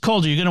weather gets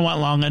colder, you're going to want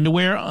long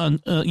underwear on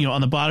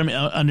the bottom,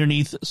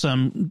 underneath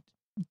some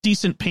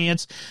decent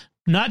pants.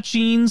 Not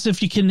jeans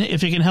if you can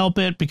help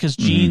it, because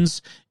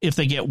jeans, if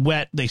they get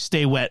wet, they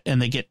stay wet and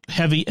they get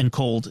heavy and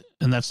cold,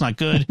 and that's not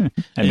good.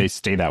 And they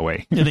stay that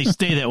way. And they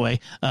stay that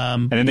way.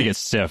 And then they get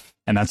stiff,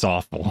 and that's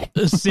awful.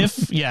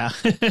 Stiff, yeah.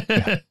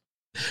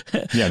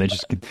 Yeah,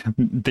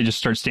 they just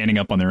start standing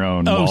up on their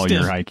own while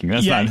you're hiking.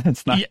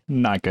 That's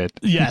not good.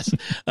 Yes.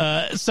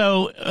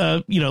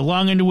 So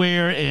long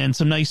underwear and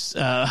some nice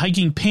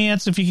hiking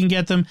pants if you can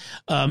get them,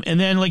 and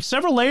then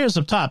several layers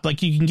up top.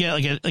 You can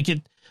get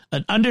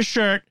an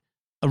undershirt,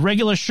 a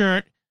regular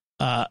shirt,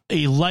 a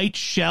light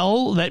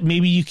shell that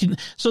maybe you can,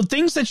 so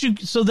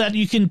that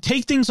you can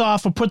take things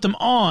off or put them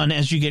on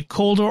as you get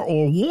colder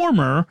or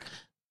warmer.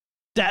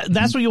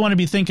 That's what you want to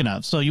be thinking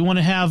of. So you want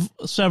to have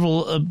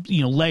several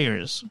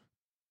layers.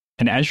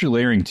 And as you're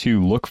layering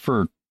too, look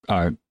for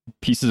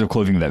pieces of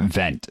clothing that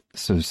vent.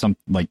 So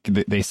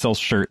they sell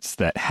shirts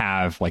that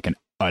have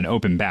an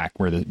open back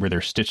where they're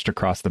stitched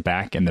across the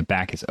back, and the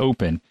back is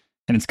open,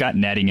 and it's got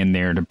netting in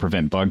there to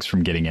prevent bugs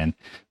from getting in.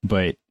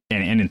 But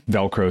and it's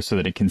Velcro so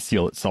that it can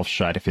seal itself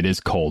shut if it is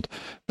cold.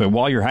 But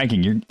while you're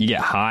hiking, you get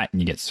hot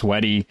and you get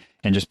sweaty,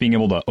 and just being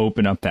able to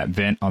open up that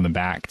vent on the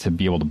back to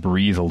be able to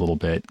breathe a little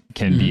bit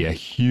can be a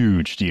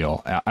huge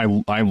deal.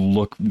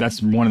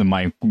 That's one of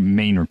my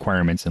main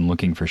requirements in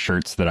looking for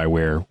shirts that I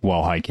wear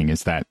while hiking,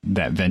 is that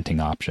venting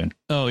option.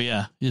 Oh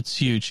yeah, it's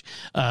huge.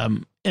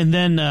 and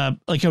then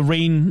like a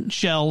rain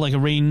shell, like a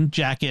rain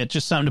jacket,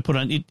 just something to put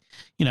on. It,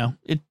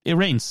 it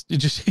rains. It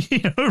just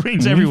it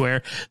rains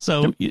everywhere.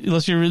 So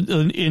unless you're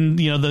in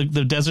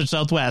the desert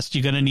Southwest,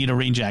 you're gonna need a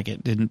rain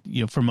jacket, and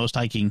for most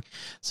hiking.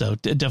 So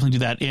definitely do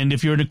that. And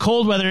if you're in a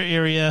cold weather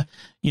area,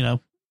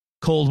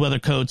 cold weather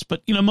coats,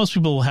 but most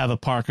people will have a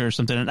parka or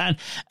something. And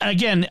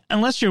again,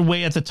 unless you're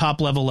way at the top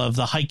level of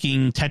the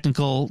hiking,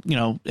 technical,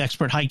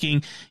 expert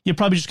hiking, you're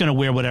probably just going to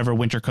wear whatever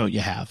winter coat you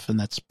have, and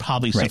that's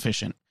probably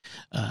sufficient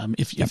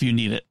if you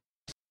need it.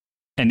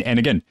 And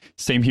again,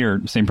 same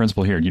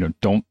principle here.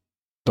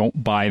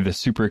 Don't buy the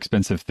super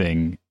expensive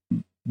thing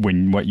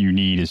when what you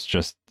need is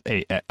just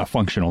a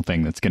functional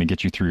thing that's going to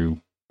get you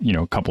through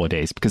a couple of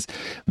days. Because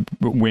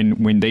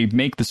when they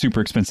make the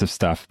super expensive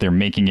stuff, they're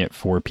making it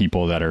for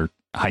people that are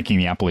hiking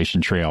the Appalachian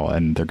Trail,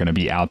 and they're going to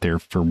be out there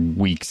for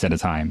weeks at a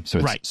time. So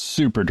it's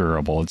super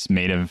durable. It's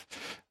made of,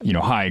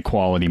 high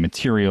quality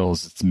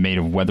materials. It's made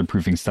of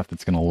weatherproofing stuff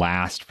that's going to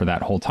last for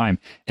that whole time.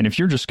 And if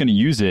you're just going to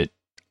use it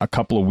a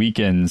couple of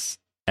weekends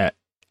at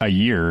a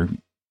year,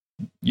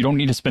 you don't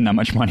need to spend that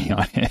much money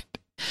on it.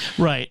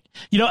 Right.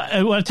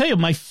 I want to tell you,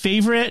 my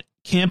favorite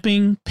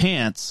camping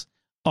pants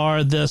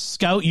are the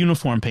Scout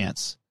uniform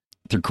pants.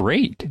 They're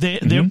great.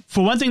 They're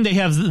for one thing, they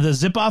have the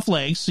zip off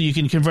legs, so you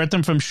can convert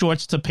them from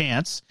shorts to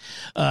pants,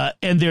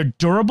 and they're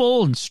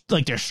durable and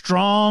they're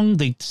strong.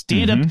 They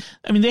stand up.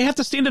 I mean, they have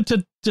to stand up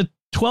to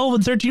 12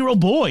 and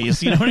 13-year-old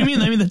boys. You know what I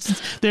mean?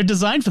 They're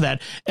designed for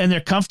that, and they're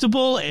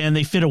comfortable, and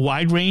they fit a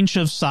wide range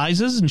of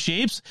sizes and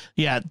shapes.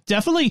 Yeah,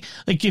 definitely.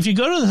 Like if you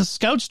go to the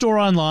Scout store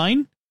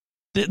online,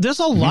 there's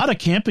a lot of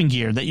camping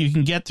gear that you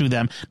can get through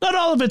them. Not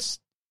all of it's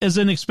as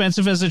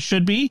inexpensive as it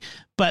should be,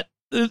 but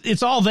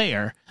it's all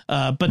there.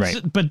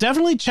 But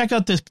definitely check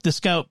out the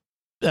Scout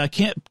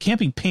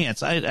camping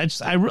pants.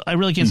 I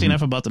really can't say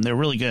enough about them. They're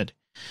really good.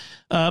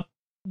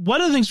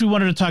 One of the things we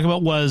wanted to talk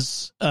about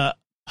was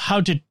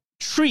how to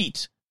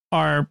treat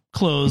our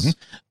clothes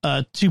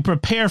to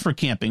prepare for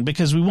camping,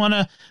 because we want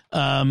to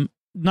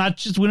we don't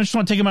just want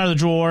to take them out of the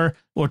drawer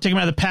or take them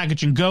out of the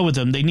package and go with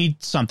them. They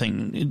need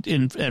something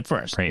at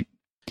first. Right.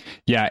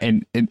 Yeah,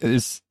 and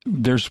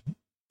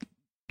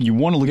you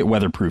want to look at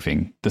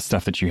weatherproofing the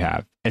stuff that you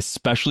have,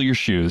 especially your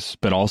shoes,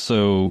 but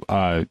also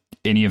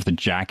any of the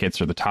jackets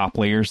or the top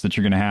layers that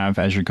you're going to have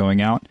as you're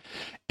going out.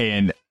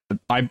 And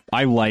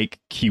I like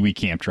Kiwi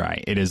Camp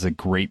Dry. It is a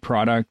great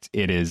product.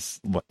 It's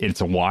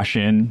a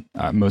wash-in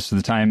most of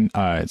the time.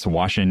 It's a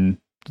wash-in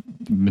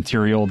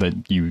material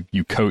that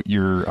you coat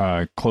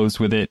your clothes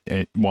with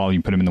it while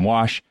you put them in the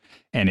wash,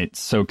 and it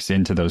soaks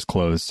into those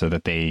clothes so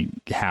that they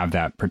have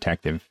that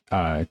protective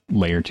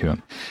layer to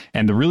them.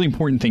 And the really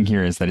important thing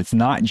here is that it's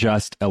not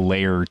just a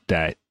layer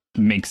that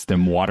makes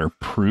them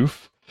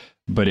waterproof,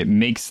 but it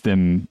makes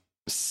them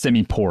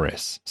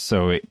semi-porous.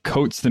 So it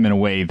coats them in a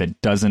way that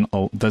doesn't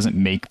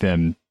make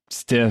them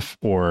stiff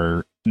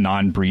or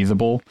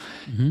non-breathable.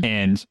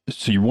 And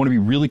so you want to be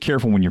really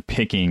careful when you're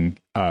picking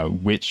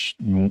which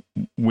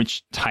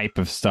type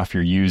of stuff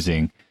you're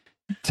using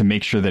to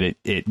make sure that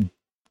it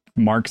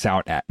marks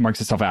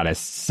itself out as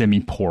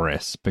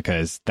semi-porous,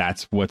 because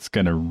that's what's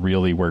going to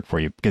really work for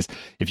you. Because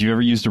if you've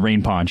ever used a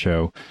rain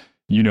poncho,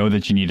 you know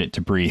that you need it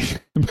to breathe,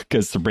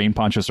 because the rain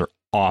ponchos are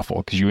awful,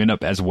 because you end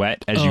up as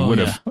wet as you would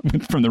have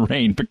from the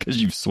rain,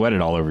 because you've sweated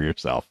all over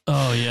yourself.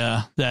 Oh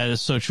yeah, that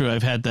is so true.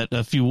 I've had that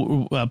a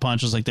few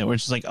ponchos like that where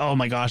it's just like, oh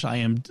my gosh,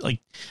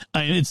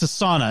 it's a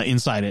sauna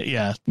inside it.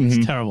 Yeah,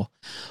 it's terrible.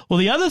 Well,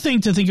 the other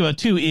thing to think about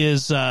too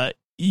is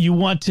you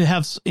want to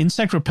have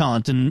insect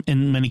repellent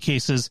in many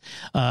cases.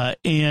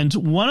 And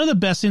one of the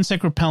best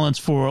insect repellents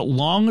for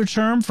longer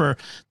term,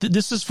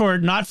 this is for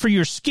not for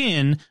your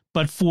skin,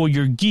 but for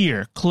your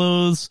gear,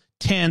 clothes,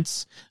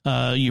 tents,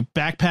 your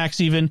backpacks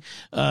even,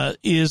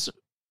 is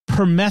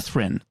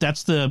permethrin.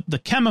 That's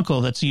the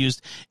chemical that's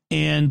used.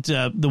 And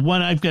the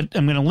one I'm going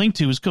to link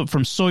to is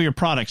from Sawyer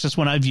Products. That's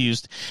one I've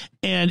used.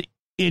 And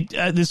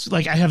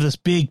I have this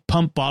big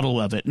pump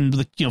bottle of it, and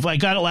I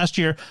got it last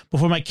year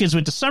before my kids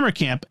went to summer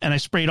camp, and I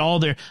sprayed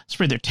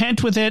their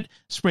tent with it,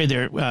 sprayed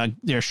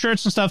their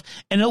shirts and stuff,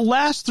 and it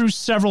lasts through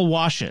several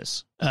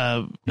washes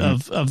of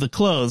the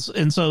clothes,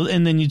 and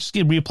then you just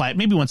reapply it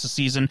maybe once a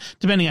season,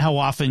 depending on how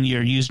often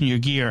you're using your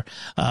gear,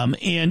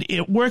 and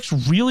it works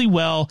really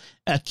well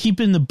at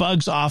keeping the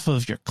bugs off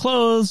of your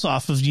clothes,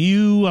 off of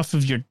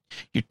your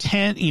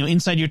tent,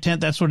 inside your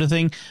tent, that sort of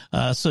thing.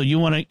 So you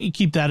want to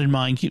keep that in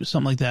mind, keep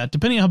something like that,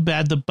 depending on how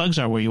bad the bugs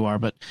are where you are.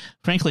 But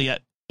frankly,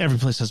 every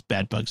place has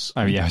bad bugs.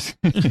 Oh, yes.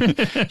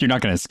 You're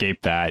not going to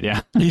escape that.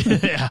 Yeah.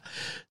 Yeah.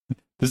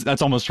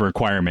 That's almost a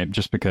requirement,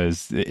 just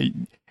because.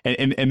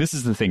 And this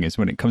is the thing, is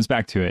when it comes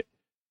back to it,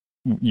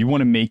 you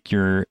want to make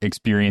your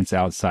experience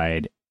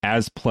outside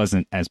as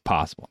pleasant as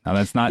possible. Now,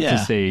 that's not to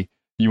say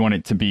you want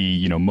it to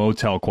be,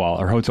 motel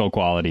quality or hotel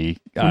quality.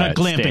 We're not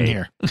glamping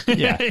here.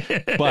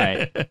 Yeah.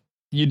 But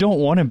you don't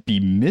want to be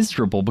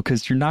miserable,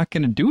 because you're not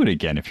going to do it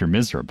again if you're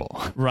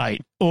miserable.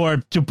 Right. Or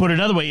to put it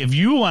another way, if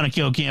you want to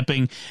go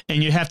camping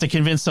and you have to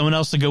convince someone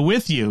else to go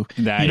with you,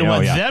 you don't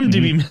want them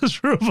to be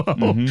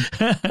miserable.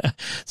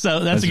 So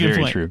that's a good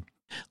point. True.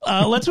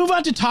 Let's move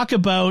on to talk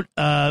about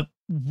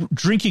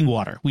drinking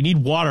water. We need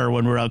water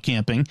when we're out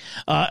camping.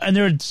 And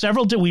there are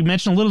several, we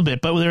mentioned a little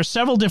bit, but there are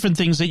several different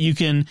things that you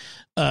can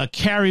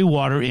carry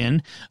water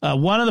in.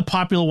 One of the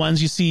popular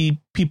ones you see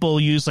people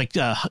use, like,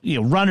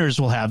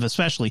 runners will have,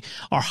 especially,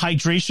 are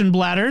hydration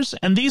bladders.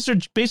 And these are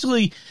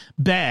basically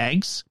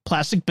bags,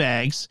 plastic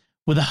bags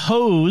with a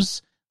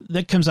hose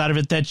that comes out of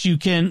it that you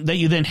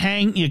then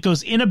hang. It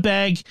goes in a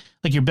bag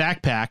like your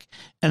backpack,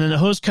 and then the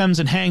hose comes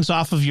and hangs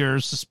off of your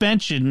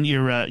suspension,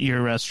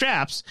 your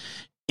straps.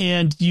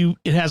 And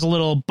it has a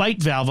little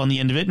bite valve on the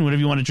end of it, and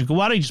whenever you want to drink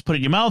water, you just put it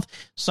in your mouth,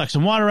 suck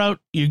some water out,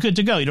 you're good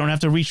to go. You don't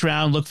have to reach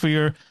around, look for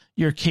your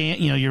can,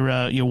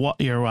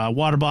 your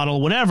water bottle,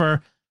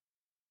 whatever.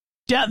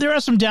 There are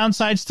some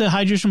downsides to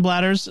hydration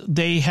bladders.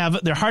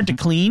 They're hard to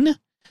clean,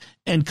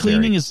 and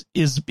cleaning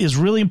is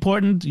really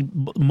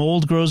important.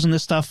 Mold grows in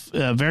this stuff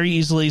very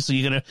easily, so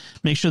you got to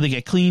make sure they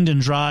get cleaned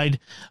and dried.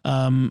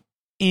 And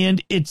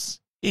it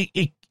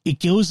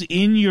goes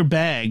in your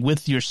bag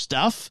with your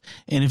stuff,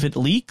 and if it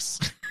leaks,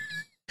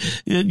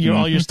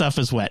 all your stuff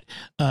is wet.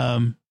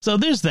 So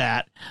there's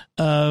that.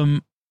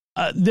 Then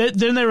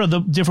there are the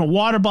different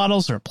water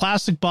bottles, or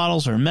plastic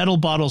bottles, or metal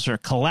bottles, or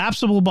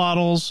collapsible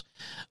bottles.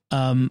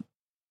 You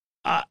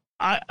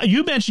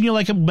mentioned you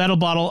like a metal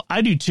bottle.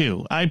 I do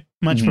too. I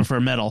much prefer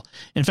metal.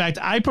 In fact,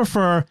 I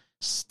prefer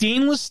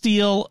stainless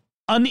steel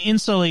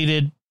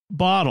uninsulated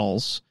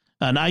bottles,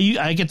 and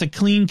I get the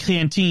Clean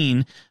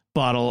Canteen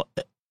bottle,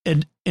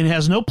 and it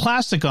has no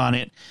plastic on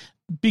it,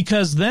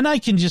 because then I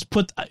can just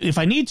if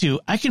I need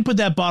to, I can put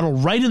that bottle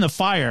right in the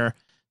fire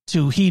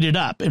to heat it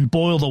up and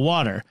boil the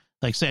water.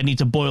 Like, say I need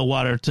to boil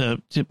water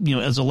to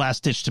as a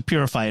last ditch to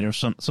purify it, or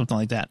something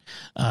like that.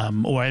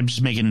 Or I'm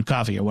just making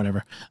coffee or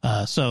whatever.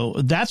 So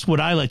that's what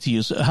I like to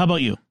use. How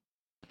about you?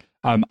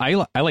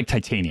 I like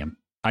titanium.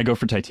 I go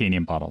for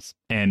titanium bottles,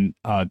 and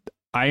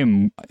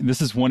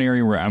this is one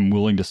area where I'm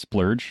willing to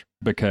splurge,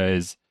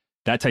 because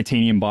that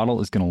titanium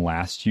bottle is going to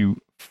last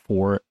you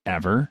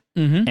forever,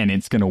 and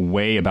it's going to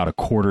weigh about a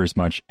quarter as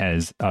much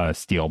as a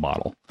steel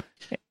bottle.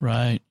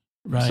 Right.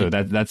 So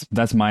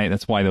that's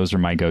why those are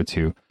my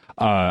go-to.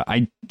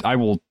 I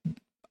will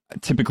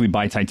typically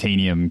buy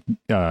titanium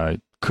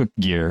cook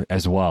gear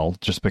as well,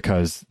 just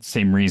because,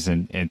 same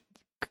reason, it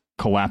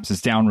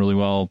collapses down really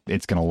well.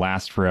 It's going to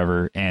last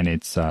forever, and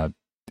it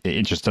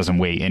just doesn't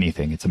weigh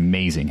anything. It's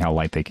amazing how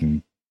light they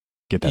can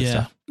get that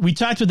stuff. We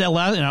talked about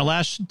that in our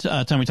last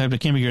time we talked about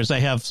camping gears. I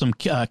have some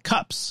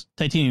cups,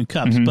 titanium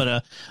cups,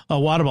 but a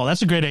water bottle.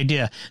 That's a great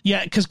idea.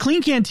 Yeah, because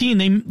Clean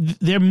Canteen,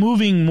 they're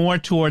moving more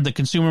toward the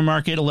consumer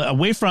market,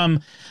 away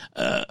from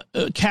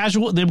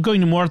casual. They're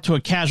going more to a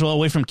casual,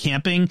 away from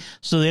camping.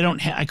 So they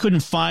don't. I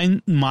couldn't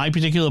find my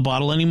particular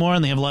bottle anymore,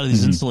 and they have a lot of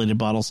these insulated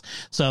bottles.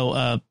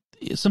 So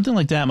something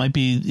like that might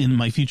be in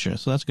my future.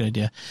 So that's a good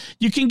idea.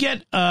 You can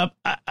get.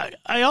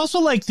 I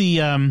also like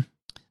the.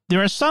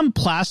 There are some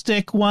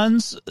plastic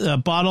ones,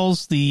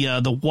 bottles,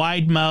 the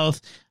wide mouth.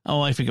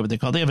 Oh, I forget what they're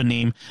called. They have a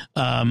name.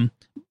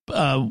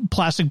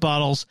 Plastic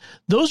bottles.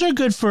 Those are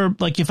good for,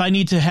 like, if I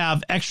need to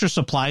have extra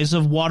supplies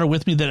of water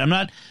with me that I'm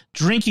not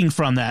drinking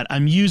from that.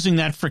 I'm using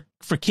that for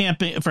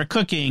camping, for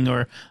cooking,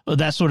 or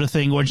that sort of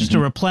thing, or just to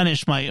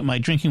replenish my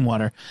drinking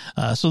water.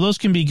 So those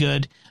can be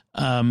good.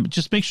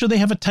 Just make sure they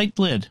have a tight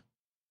lid.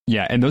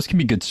 Yeah, and those can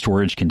be good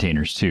storage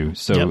containers too.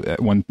 So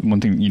one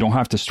thing, you don't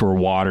have to store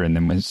water in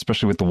them,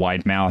 especially with the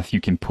wide mouth. You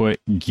can put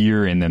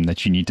gear in them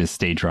that you need to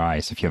stay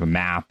dry. So if you have a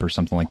map or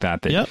something like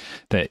that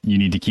that you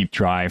need to keep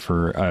dry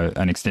for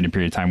an extended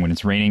period of time when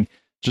it's raining,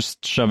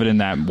 just shove it in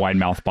that wide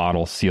mouth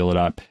bottle, seal it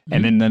up,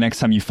 and then the next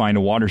time you find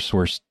a water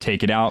source,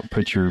 take it out,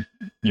 put your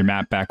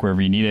map back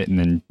wherever you need it, and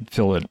then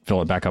fill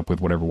it back up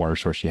with whatever water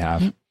source you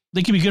have.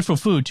 They can be good for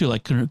food too,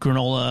 like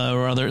granola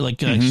or other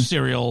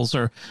cereals,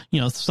 or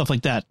stuff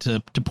like that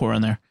to pour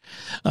in there.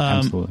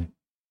 Absolutely.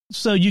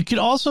 So you could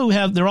also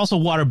there are also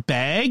water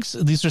bags.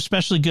 These are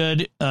especially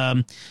good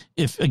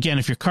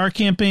if you're car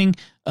camping.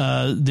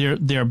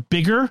 They're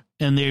bigger,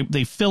 and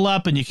they fill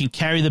up, and you can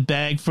carry the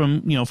bag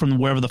from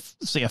wherever,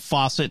 say a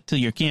faucet, to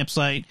your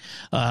campsite.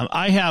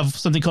 I have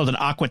something called an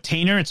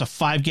Aquatainer. It's a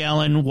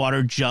 5-gallon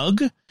water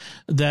jug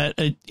that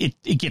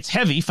it gets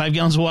heavy. 5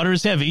 gallons of water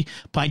is heavy.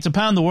 Pints a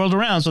pound the world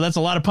around. So that's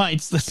a lot of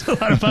pints. That's a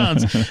lot of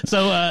pounds.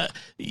 So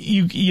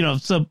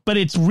but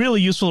it's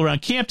really useful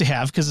around camp to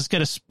have, because it's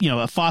got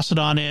a faucet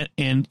on it,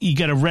 and you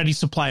got a ready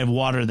supply of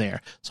water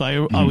there. So I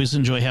always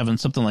enjoy having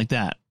something like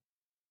that.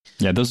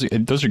 Yeah, those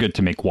are good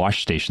to make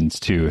wash stations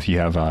too. If you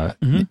have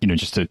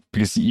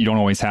because you don't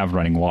always have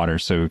running water,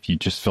 so if you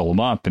just fill them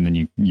up, and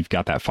then you've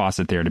got that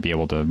faucet there to be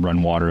able to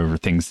run water over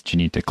things that you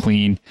need to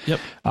clean. Yep.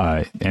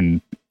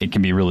 And it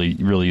can be really,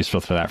 really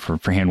useful for that,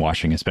 for hand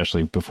washing,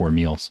 especially before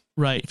meals.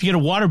 Right. If you get a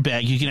water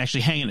bag, you can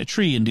actually hang it in a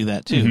tree and do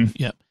that too.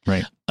 Yep.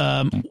 Right.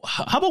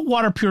 How about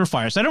water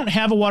purifiers? I don't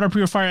have a water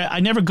purifier.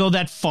 I never go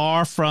that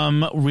far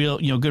from real,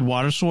 good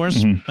water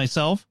source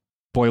myself.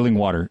 Boiling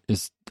water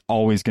is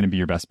always going to be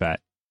your best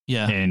bet.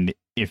 Yeah. And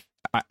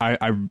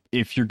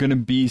if you're going to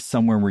be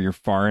somewhere where you're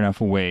far enough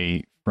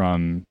away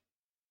from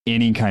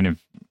any kind of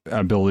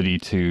ability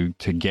to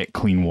get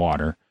clean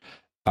water,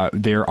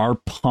 there are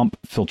pump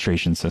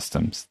filtration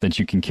systems that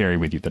you can carry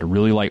with you that are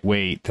really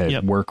lightweight,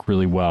 that work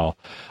really well.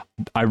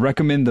 I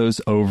recommend those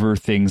over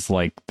things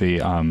like the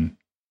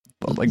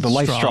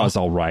Life Straw is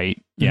all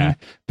right. Yeah.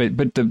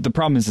 But the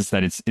problem is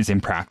that it's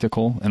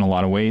impractical in a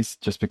lot of ways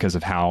just because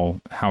of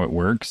how it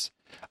works.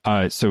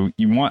 So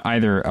you want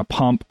either a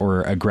pump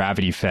or a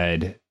gravity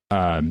fed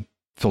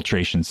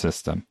filtration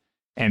system.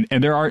 And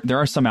there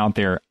are some out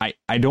there.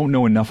 I don't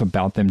know enough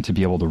about them to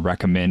be able to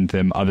recommend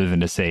them other than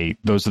to say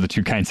those are the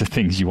two kinds of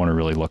things you want to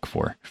really look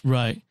for.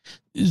 Right.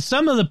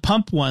 Some of the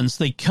pump ones,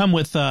 they come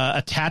with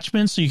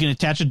attachments, so you can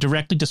attach it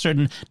directly to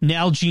certain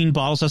Nalgene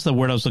bottles. That's the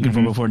word I was looking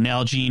for before,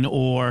 Nalgene,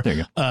 or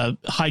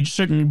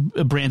certain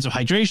brands of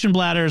hydration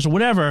bladders or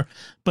whatever.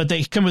 But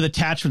they come with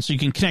attachments, so you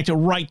can connect it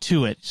right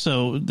to it.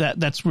 So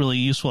that's really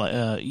useful.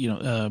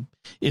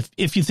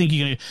 If you think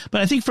you're going to,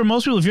 but I think for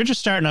most people, if you're just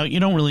starting out,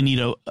 you don't really need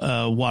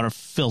a water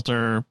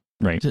filter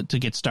to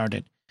get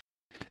started.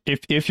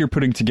 If you're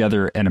putting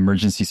together an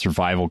emergency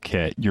survival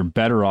kit, you're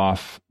better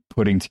off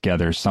putting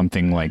together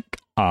something like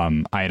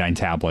iodine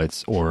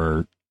tablets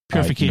or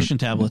purification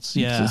tablets.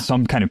 Yeah.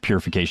 Some kind of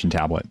purification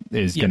tablet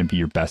is going to be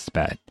your best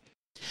bet.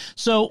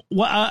 So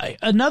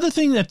another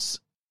thing this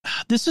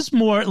is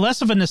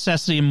less of a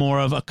necessity and more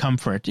of a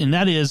comfort, and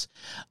that is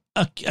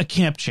a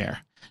camp chair.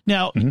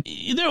 Now,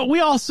 we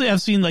also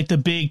have seen like the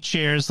big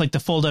chairs, like the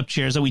fold-up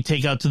chairs that we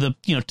take out to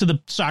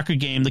the soccer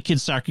game, the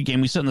kids' soccer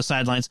game. We sit on the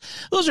sidelines.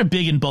 Those are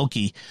big and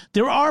bulky.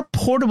 There are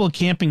portable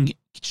camping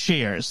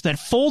chairs that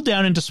fold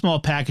down into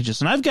small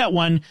packages, and I've got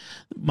one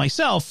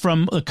myself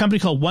from a company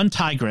called One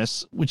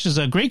Tigress, which is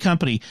a great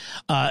company,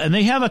 and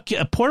they have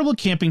a portable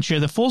camping chair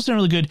that folds down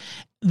really good.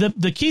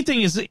 The key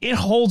thing is it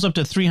holds up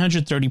to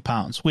 330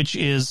 pounds, which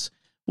is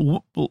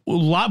a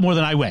lot more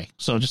than I weigh.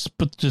 So just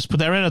put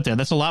that right out there.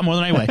 That's a lot more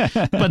than I weigh.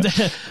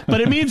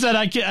 But it means that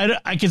I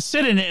can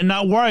sit in it and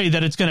not worry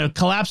that it's going to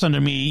collapse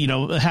under me,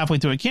 halfway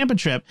through a camping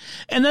trip.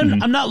 And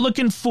then I'm not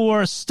looking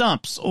for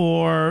stumps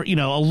or,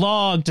 a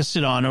log to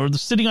sit on or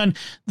sitting on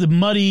the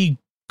muddy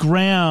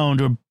ground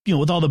or,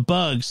 with all the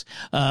bugs.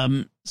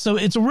 So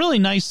it's a really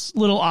nice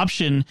little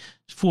option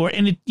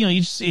and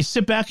you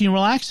sit back and you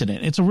relax in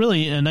it. It's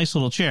a nice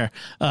little chair.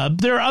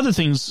 There are other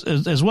things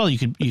as well you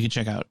could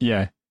check out.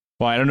 Yeah.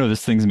 Well, I don't know.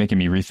 This thing's making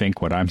me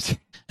rethink what I'm saying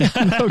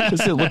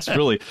because it looks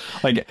really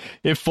like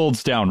it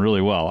folds down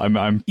really well.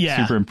 I'm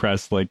super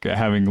impressed, like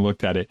having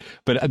looked at it.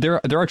 But there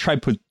are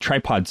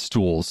tripod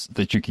stools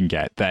that you can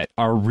get that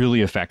are really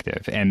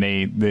effective, and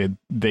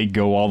they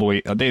go all the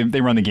way.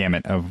 They run the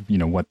gamut of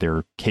what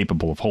they're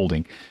capable of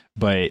holding,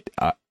 but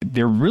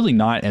they're really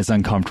not as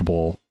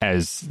uncomfortable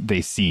as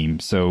they seem.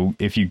 So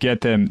if you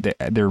get them,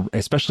 they're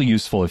especially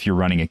useful if you're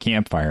running a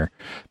campfire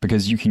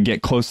because you can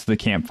get close to the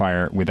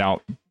campfire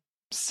without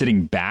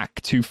sitting back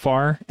too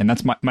far. And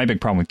that's my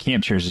big problem with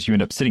camp chairs is you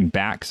end up sitting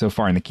back so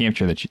far in the camp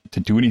chair that to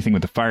do anything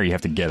with the fire, you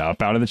have to get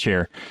up out of the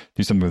chair,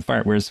 do something with the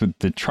fire. Whereas with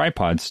the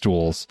tripod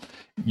stools,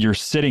 you're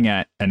sitting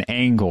at an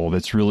angle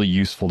that's really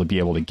useful to be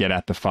able to get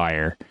at the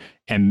fire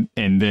and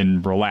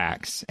then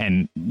relax.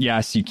 And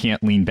yes, you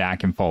can't lean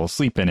back and fall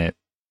asleep in it.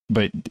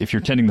 But if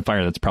you're tending the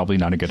fire, that's probably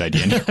not a good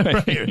idea anyway.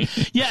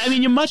 Right. Yeah, I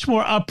mean, you're much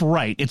more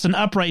upright. It's an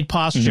upright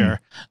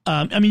posture.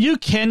 I mean, you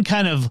can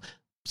kind of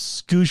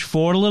scooch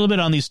forward a little bit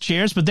on these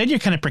chairs, but then you're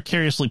kind of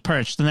precariously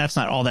perched, and that's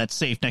not all that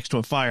safe next to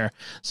a fire.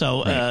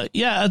 So,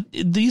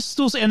 these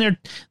stools, and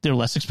they're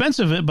less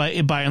expensive by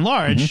and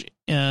large.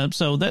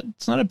 So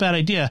that's not a bad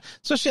idea,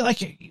 especially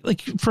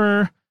like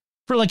for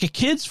like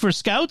a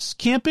scouts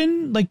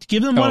camping, like to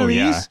give them one of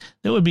these.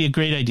 That would be a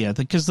great idea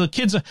because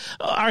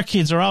our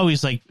kids are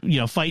always like,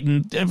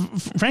 fighting.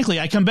 Frankly,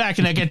 I come back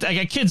and I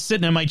got kids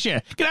sitting in my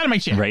chair. Get out of my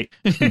chair. Right.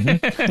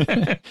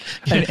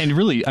 and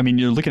really, I mean,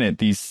 you're looking at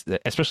these,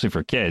 especially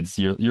for kids,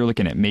 you're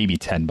looking at maybe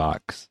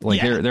 $10.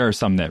 Like there are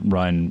some that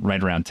run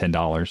right around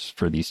 $10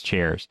 for these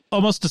chairs.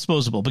 Almost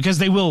disposable because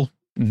they will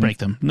break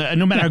them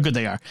no matter how good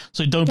they are.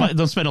 So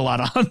don't spend a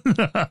lot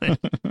on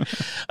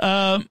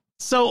it.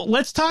 So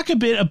let's talk a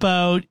bit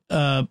about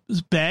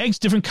bags,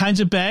 different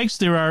kinds of bags.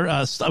 There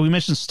are, we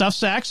mentioned stuff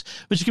sacks,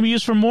 which can be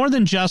used for more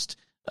than just,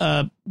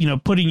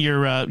 putting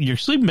your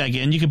sleeping bag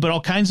in. You can put all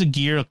kinds of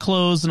gear,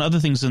 clothes, and other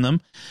things in them.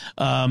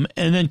 And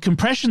then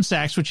compression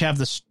sacks, which have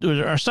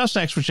or stuff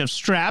sacks, which have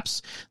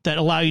straps that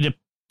allow you to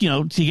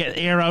get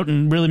air out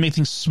and really make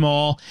things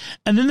small.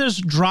 And then there's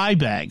dry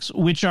bags,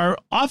 which are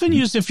often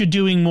used if you're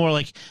doing more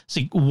like,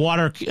 say,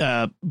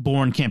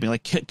 water-borne camping,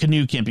 like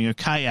canoe camping or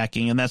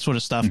kayaking and that sort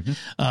of stuff.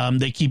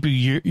 They keep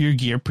your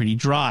gear pretty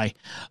dry.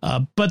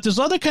 But there's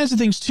other kinds of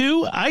things,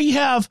 too. I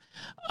have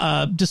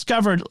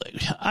discovered,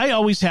 I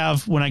always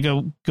have, when I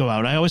go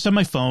out, I always have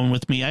my phone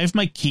with me. I have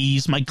my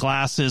keys, my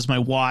glasses, my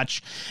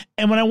watch.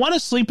 And when I want to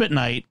sleep at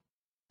night,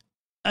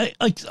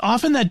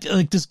 often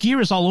this gear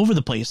is all over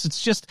the place.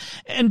 It's just,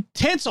 and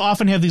tents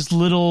often have these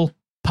little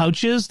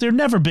pouches. They're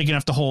never big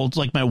enough to hold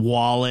like my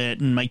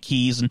wallet and my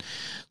keys. And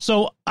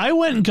so I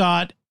went and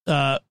got,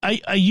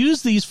 I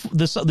use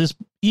this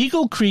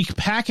Eagle Creek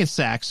packet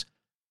sacks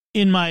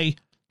in my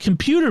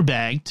computer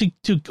bag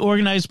to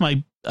organize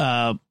my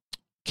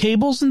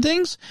cables and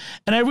things.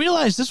 And I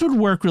realized this would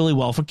work really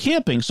well for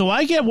camping. So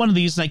I get one of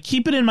these and I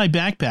keep it in my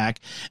backpack.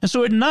 And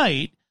so at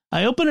night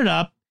I open it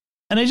up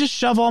and I just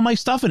shove all my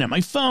stuff in it,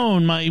 my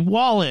phone, my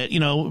wallet,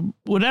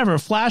 whatever,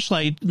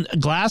 flashlight,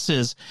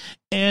 glasses,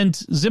 and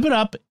zip it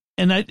up.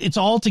 And it's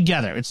all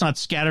together. It's not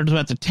scattered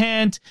throughout the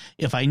tent.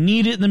 If I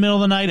need it in the middle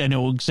of the night, I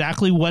know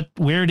exactly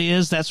where it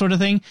is, that sort of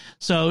thing.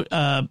 So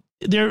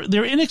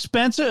they're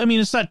inexpensive. I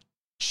mean, it's not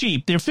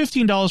cheap. They're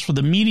 $15 for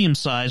the medium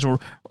size, or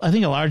I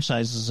think a large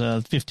size is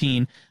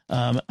 $15.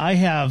 I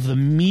have the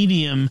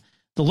medium.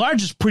 The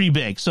large is pretty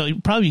big, so you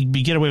probably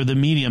get away with the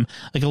medium.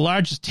 Like a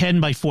large is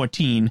 10 by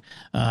 14.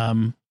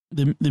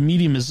 The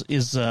medium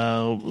is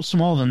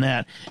smaller than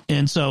that,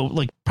 and so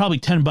like probably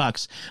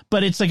 $10.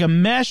 But it's like a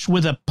mesh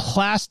with a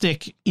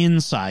plastic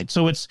inside,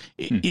 so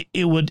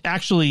it would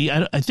actually.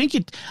 I think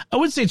I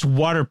would say it's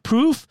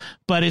waterproof,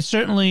 but it's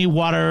certainly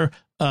water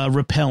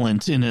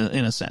repellent in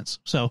a sense.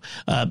 So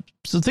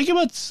think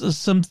about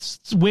some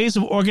ways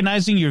of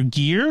organizing your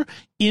gear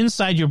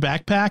inside your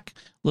backpack,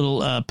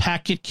 little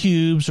packet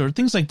cubes or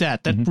things like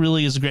that. That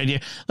really is a great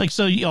idea. Like,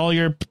 so all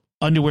your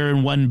underwear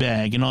in one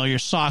bag and all your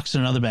socks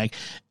in another bag,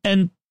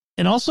 and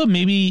also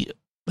maybe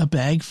a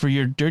bag for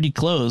your dirty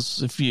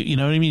clothes, if you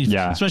know what I mean.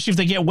 Yeah. Especially if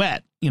they get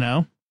wet,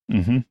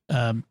 definitely.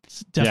 Yeah,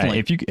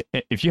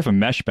 if you have a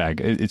mesh bag,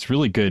 it's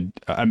really good.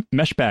 A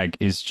mesh bag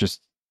is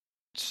just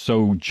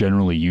so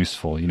generally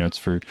useful. It's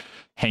for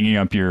hanging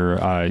up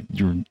your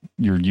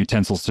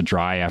utensils to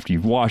dry after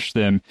you've washed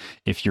them.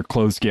 If your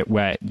clothes get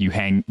wet, you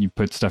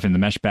put stuff in the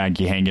mesh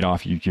bag, you hang it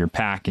off your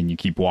pack, and you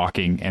keep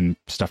walking, and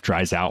stuff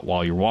dries out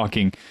while you're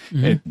walking.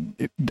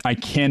 I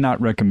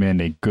cannot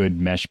recommend a good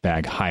mesh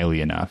bag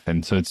highly enough.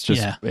 And so it's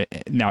just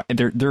now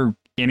they're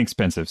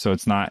inexpensive, so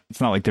it's not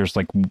like there's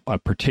like a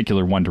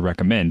particular one to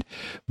recommend,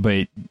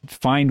 but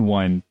find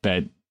one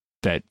that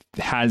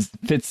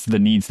fits the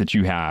needs that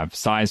you have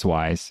size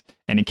wise.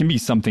 And it can be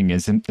something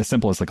as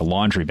simple as like a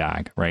laundry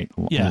bag, right?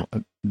 Yeah.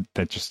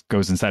 That just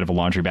goes inside of a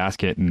laundry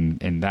basket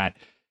and that.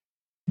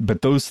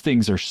 But those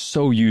things are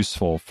so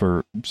useful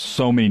for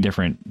so many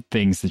different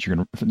things that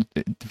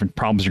different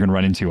problems you're going to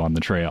run into on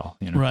the trail.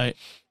 Right.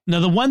 Now,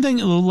 the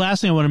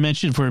last thing I want to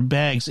mention for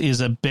bags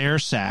is a bear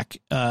sack,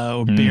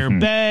 or bear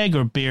bag,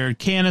 or bear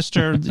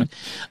canister.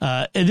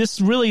 And this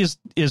really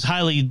is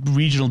highly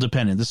regional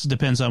dependent. This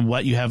depends on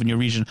what you have in your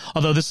region.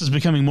 Although this is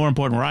becoming more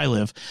important where I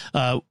live.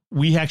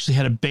 We actually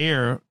had a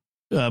bear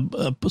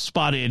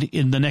spotted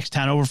in the next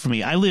town over from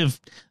me. I live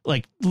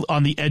like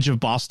on the edge of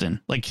Boston.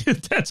 Like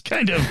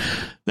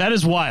that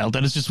is wild.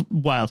 That is just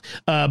wild.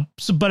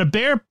 But a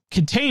bear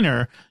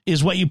container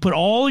is what you put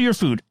all your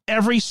food,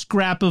 every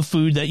scrap of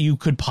food that you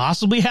could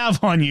possibly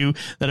have on you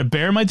that a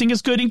bear might think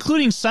is good,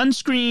 including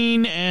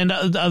sunscreen and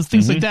other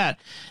things like that,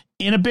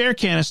 in a bear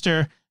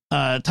canister,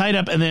 tied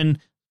up in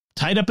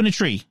a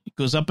tree. It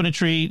goes up in a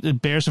tree. The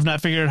bears have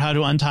not figured out how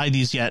to untie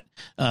these yet.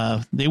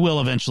 They will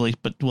eventually,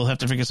 but we'll have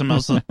to figure something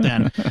else out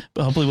then.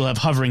 But hopefully we'll have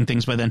hovering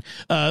things by then.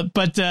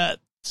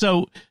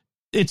 So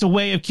it's a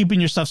way of keeping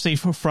your stuff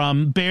safe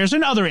from bears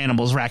and other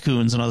animals,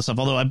 raccoons and other stuff.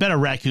 Although I bet a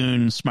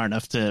raccoon's smart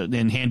enough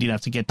and handy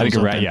enough to get those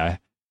open. Yeah.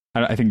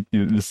 I think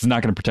this is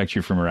not going to protect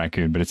you from a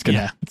raccoon, but it's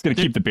going to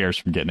keep the bears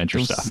from getting at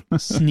your stuff.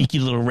 Sneaky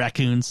little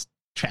raccoons,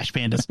 trash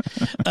pandas.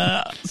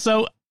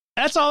 So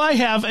that's all I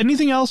have.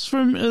 Anything else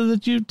from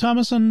that you,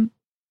 Thomas, on?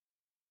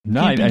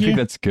 No, I think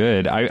that's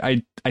good.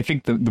 I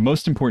think the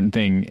most important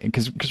thing,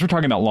 because we're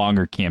talking about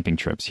longer camping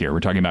trips here,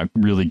 we're talking about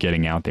really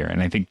getting out there.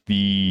 And I think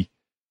the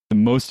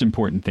most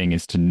important thing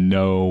is to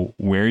know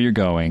where you're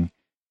going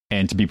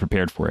and to be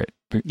prepared for it.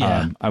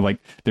 Yeah.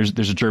 There's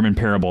a German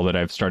parable that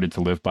I've started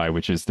to live by,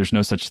 which is there's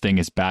no such thing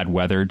as bad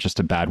weather, just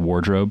a bad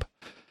wardrobe.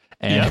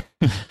 And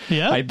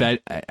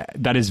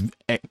that is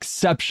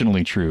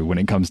exceptionally true when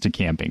it comes to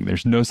camping.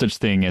 There's no such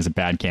thing as a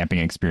bad camping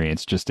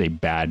experience, just a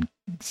bad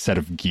set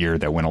of gear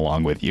that went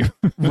along with you.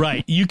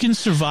 Right. You can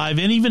survive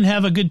and even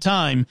have a good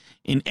time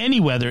in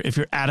any weather if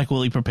you're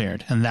adequately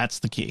prepared. And that's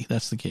the key.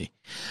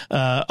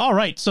 All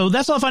right. So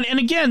that's all fun. And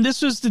again,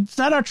 it's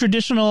not our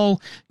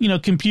traditional,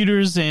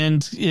 computers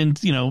and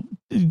a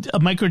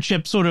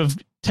microchip sort of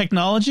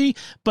technology,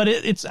 but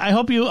it's I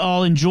hope you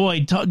all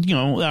enjoyed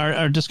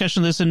our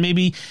discussion of this, and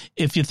maybe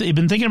if you've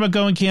been thinking about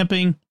going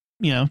camping,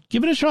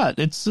 give it a shot.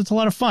 It's a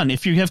lot of fun.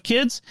 If you have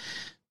kids,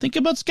 think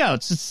about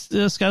Scouts.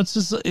 Scouts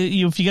is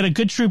if you got a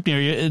good troop near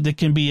you, that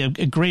can be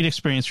a great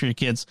experience for your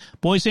kids.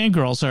 Boys and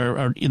girls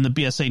are in the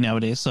BSA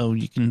nowadays, so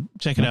you can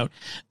check it out.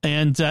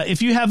 And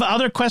if you have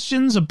other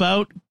questions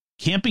about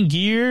camping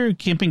gear,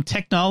 camping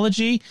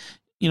technology,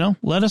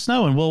 let us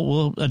know, and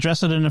we'll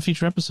address it in a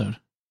future episode.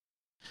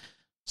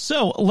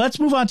 So let's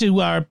move on to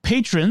our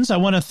patrons. I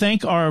want to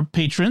thank our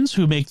patrons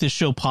who make this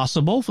show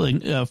possible for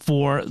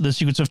the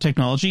Secrets of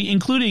Technology,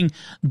 including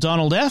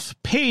Donald F.,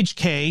 Paige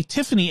K.,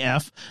 Tiffany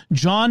F.,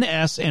 John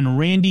S., and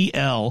Randy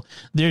L.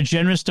 Their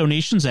generous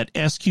donations at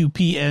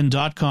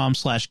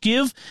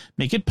sqpn.com/give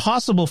make it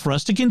possible for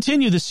us to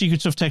continue the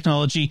Secrets of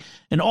Technology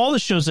and all the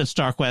shows at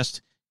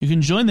StarQuest. You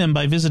can join them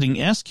by visiting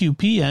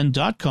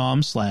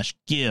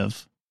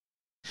sqpn.com/give.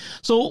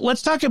 So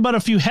let's talk about a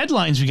few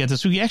headlines we get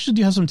this week. We actually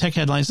do have some tech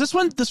headlines. This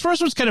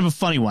first one's kind of a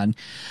funny one.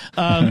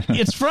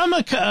 It's from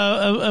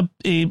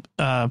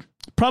a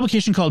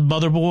publication called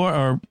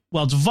Motherboard,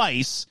 it's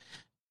Vice,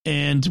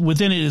 and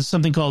within it is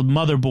something called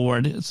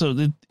Motherboard.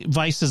 So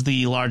Vice is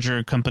the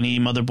larger company,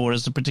 Motherboard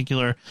is the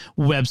particular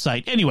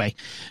website. Anyway,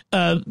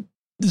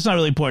 it's not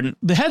really important.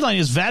 The headline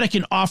is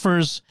Vatican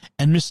offers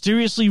and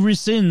mysteriously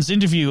rescinds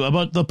interview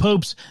about the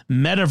Pope's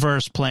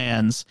metaverse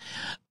plans.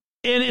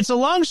 And it's a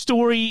long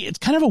story. It's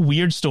kind of a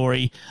weird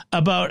story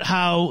about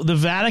how the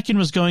Vatican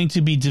was going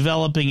to be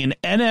developing an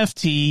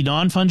NFT,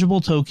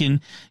 non-fungible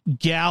token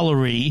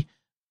gallery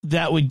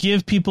that would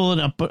give people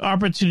an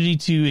opportunity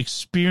to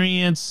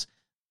experience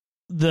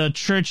the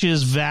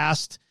church's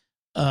vast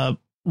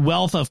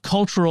wealth of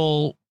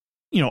cultural,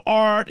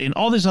 art and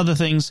all these other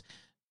things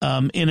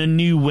in a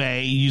new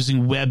way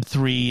using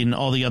Web3 and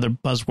all the other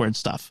buzzword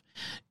stuff.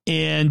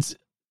 And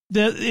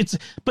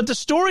but the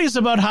story is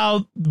about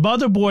how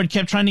Motherboard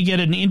kept trying to get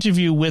an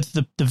interview with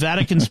the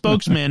Vatican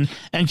spokesman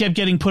and kept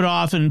getting put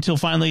off until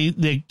finally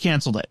they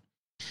canceled it.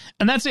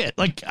 And that's it.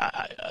 Like,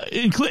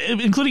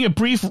 including a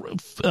brief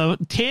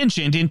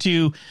tangent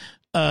into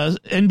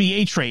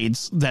NBA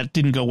trades that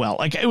didn't go well.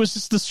 Like, it was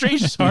just the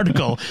strangest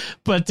article.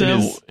 But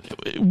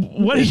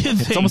what do you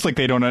think? It's almost like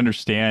they don't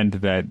understand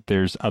that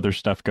there's other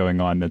stuff going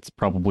on that's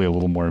probably a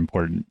little more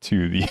important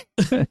to the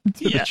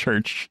the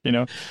church.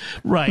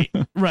 Right.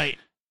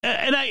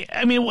 And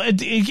I mean,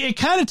 it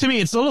kind of, to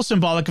me, it's a little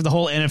symbolic of the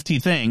whole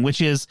NFT thing, which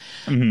is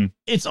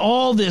it's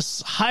all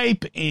this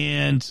hype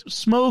and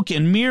smoke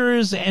and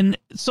mirrors. And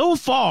so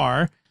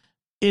far,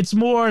 it's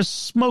more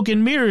smoke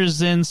and mirrors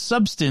than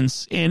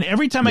substance. And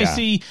every time I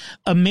see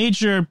a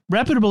major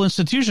reputable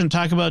institution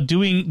talk about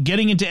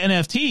getting into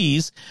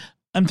NFTs,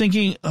 I'm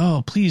thinking,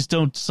 oh, please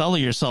don't sully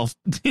yourself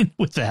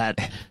with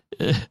that.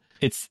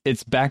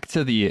 It's back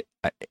to the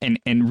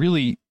and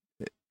really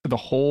the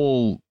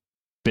whole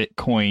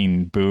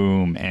Bitcoin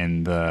boom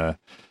and the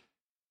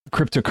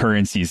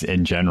cryptocurrencies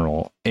in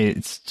general.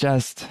 It's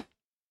just,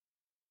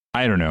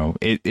 I don't know.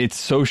 It's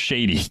so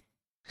shady.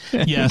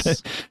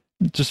 Yes.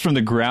 Just from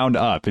the ground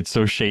up, it's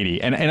so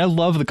shady. And I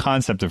love the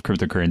concept of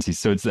cryptocurrencies.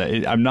 So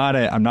I'm not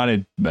a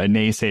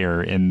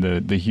naysayer in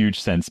the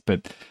huge sense,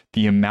 but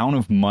the amount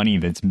of money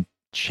that's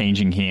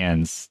changing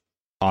hands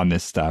on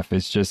this stuff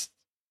is just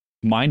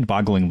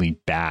mind-bogglingly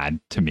bad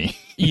to me.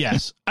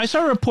 Yes. I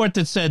saw a report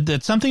that said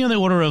that something on the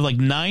order of like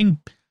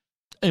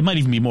it might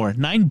even be more,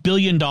 $9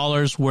 billion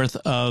worth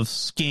of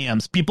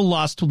scams. People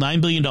lost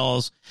 $9 billion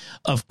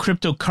of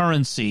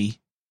cryptocurrency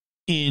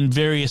in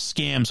various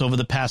scams over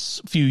the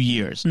past few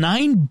years.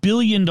 $9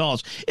 billion.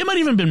 It might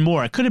even been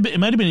more. It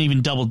might have been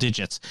even double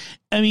digits.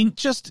 I mean,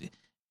 just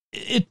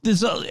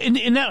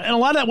and a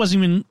lot of that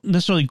wasn't even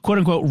necessarily quote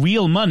unquote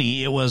real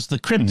money. It was the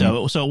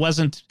crypto. So it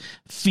wasn't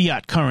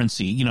fiat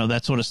currency,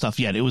 that sort of stuff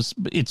yet.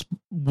 It's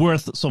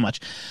worth so much.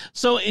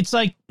 So it's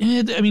like,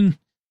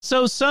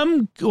 so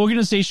some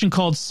organization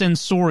called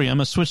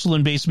Sensorium, a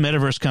Switzerland-based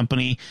metaverse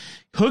company,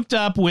 hooked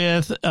up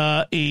with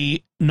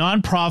a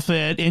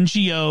nonprofit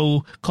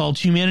NGO called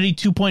Humanity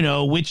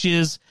 2.0, which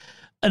is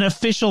an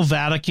official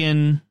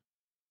Vatican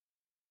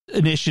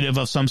initiative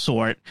of some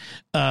sort,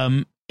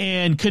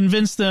 and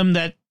convinced them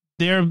that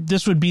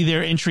this would be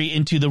their entry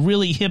into the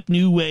really hip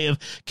new way of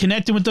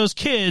connecting with those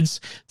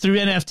kids through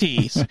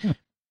NFTs.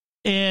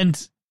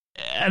 And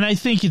I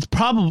think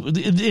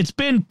it's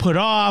been put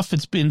off.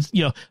 It's been,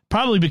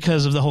 probably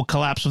because of the whole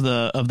collapse of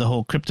the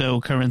whole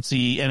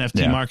cryptocurrency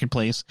NFT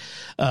marketplace,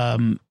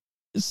 and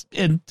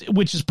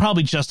which is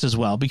probably just as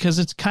well, because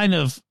it's kind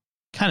of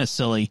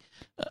silly.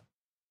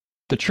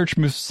 The church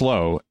moves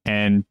slow,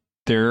 and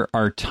there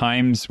are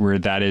times where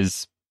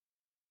this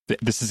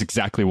is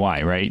exactly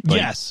why, right?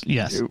 Like,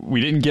 yes. We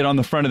didn't get on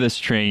the front of this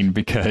train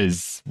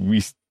because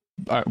we're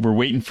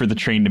waiting for the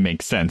train to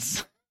make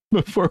sense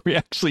before we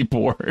actually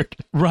board.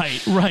 Right.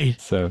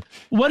 So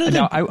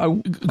I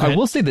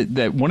will say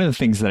that one of the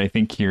things that I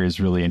think here is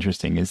really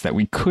interesting is that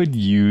we could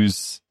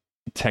use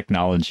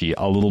technology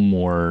a little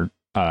more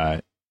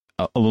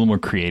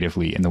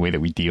creatively in the way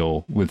that we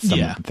deal with some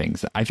of the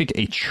things. I think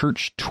a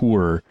church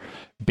tour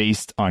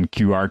based on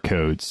QR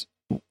codes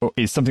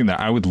is something that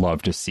I would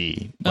love to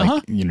see.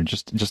 Like,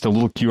 just a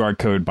little QR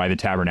code by the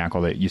tabernacle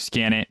that you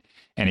scan it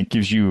and it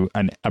gives you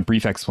a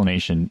brief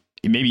explanation,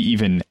 maybe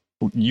even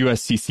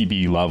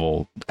USCCB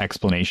level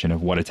explanation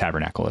of what a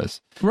tabernacle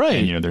is.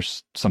 Right. And,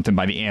 there's something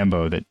by the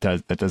AMBO that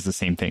does the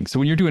same thing. So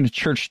when you're doing a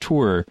church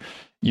tour,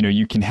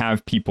 you can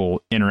have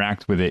people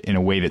interact with it in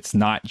a way that's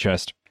not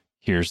just,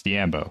 here's the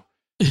AMBO,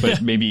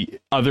 but maybe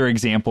other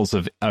examples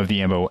of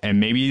the AMBO, and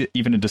maybe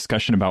even a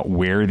discussion about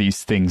where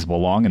these things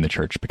belong in the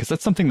church, because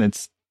that's something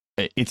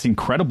it's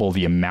incredible,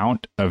 the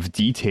amount of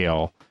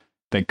detail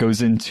that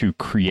goes into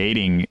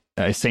creating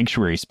a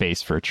sanctuary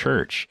space for a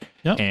church.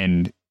 Yep.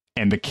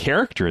 And the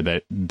character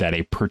that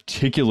a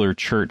particular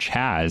church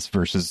has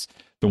versus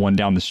the one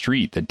down the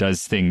street that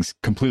does things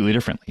completely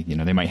differently.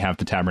 They might have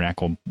the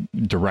tabernacle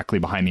directly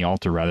behind the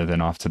altar rather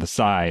than off to the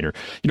side, or,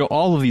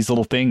 all of these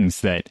little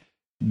things that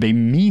they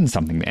mean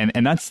something.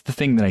 And that's the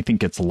thing that I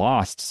think gets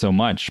lost so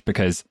much,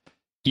 because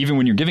even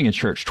when you're giving a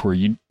church tour,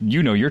 you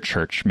know your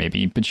church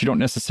maybe, but you don't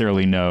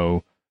necessarily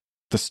know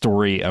the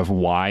story of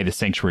why the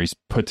sanctuary's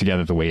put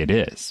together the way it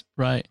is.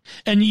 Right.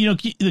 And, you know,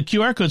 the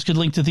QR codes could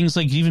link to things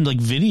like even like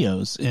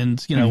videos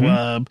and, you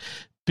know,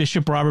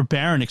 Bishop Robert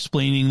Barron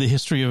explaining the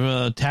history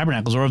of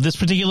tabernacles, or of this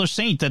particular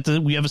saint that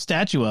we have a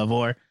statue of,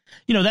 or,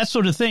 you know, that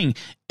sort of thing.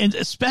 And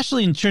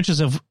especially in churches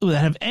that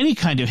have any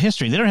kind of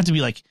history, they don't have to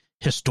be like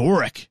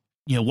historic,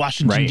 you know,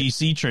 Washington,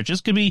 D.C.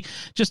 churches. Could be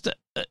just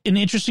an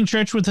interesting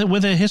church with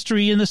a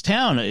history in this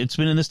town. It's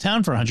been in this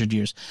town for 100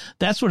 years.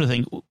 That sort of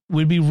thing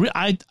would be.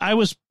 I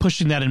was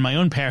pushing that in my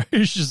own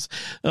parish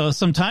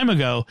some time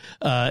ago,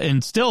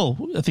 and still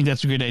I think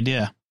that's a great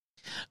idea.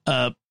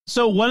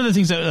 So one of the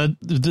things that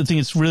the thing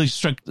that's really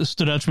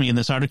stood out to me in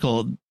this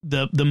article,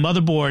 the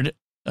motherboard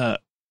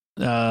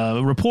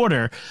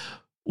reporter,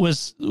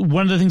 was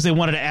one of the things they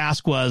wanted to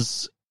ask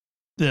was,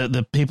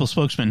 the papal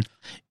spokesman,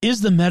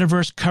 is the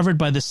metaverse covered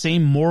by the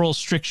same moral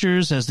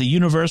strictures as the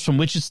universe from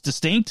which it's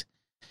distinct?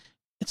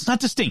 It's not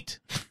distinct.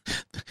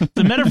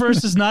 The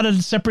metaverse is not a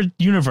separate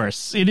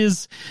universe. It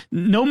is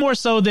no more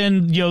so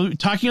than, you know,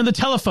 talking on the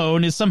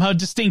telephone is somehow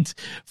distinct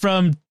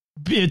from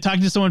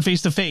talking to someone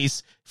face to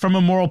face from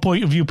a moral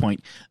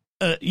viewpoint.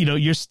 You know,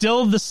 you're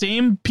still the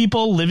same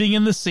people living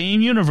in the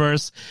same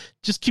universe,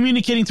 just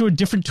communicating through a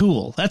different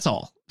tool. That's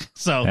all.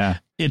 So yeah.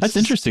 That's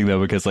interesting,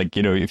 though, because, like,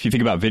 you know, if you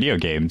think about video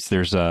games,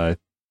 there's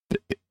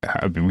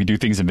we do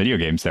things in video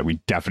games that we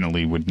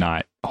definitely would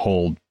not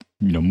hold,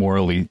 you know,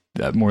 morally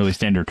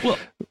standard. Well,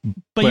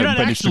 but you're not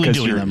actually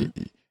doing them.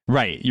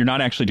 Right. You're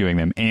not actually doing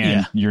them.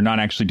 And you're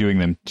not actually doing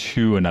them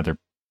to another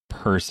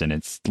person.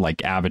 It's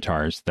like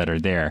avatars that are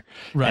there.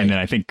 Right. And then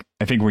I think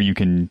where you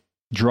can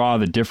draw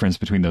the difference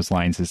between those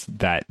lines is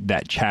that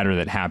chatter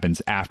that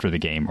happens after the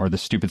game, or the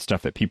stupid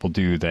stuff that people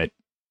do that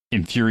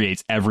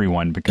infuriates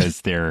everyone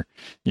because they're,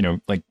 you know,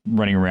 like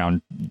running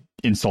around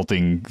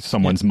insulting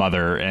someone's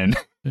mother and,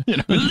 you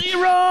know,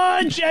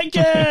 Leroy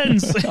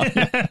Jenkins.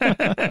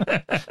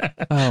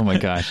 Oh my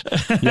gosh.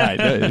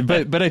 Yeah.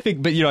 But I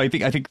think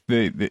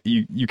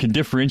you can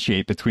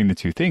differentiate between the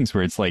two things,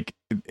 where it's like,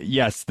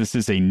 yes, this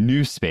is a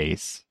new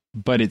space,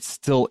 but it's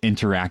still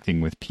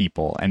interacting with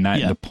people. And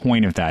that the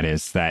point of that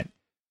is that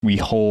we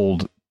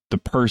hold the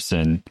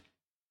person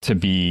to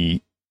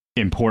be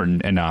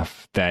important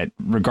enough that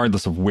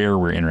regardless of where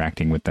we're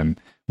interacting with them,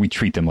 we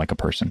treat them like a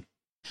person.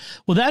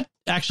 Well, that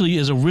actually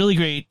is a really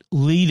great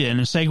lead-in,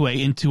 a segue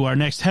into our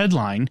next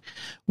headline,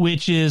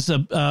 which is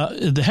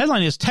the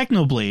headline is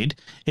Technoblade,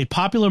 a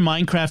popular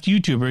Minecraft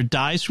YouTuber,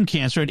 dies from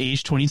cancer at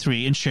age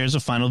 23 and shares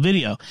a final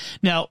video.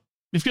 Now,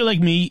 if you're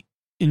like me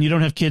and you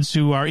don't have kids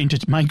who are into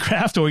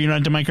Minecraft, or you're not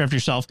into Minecraft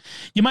yourself,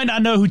 you might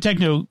not know who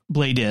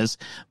Technoblade is,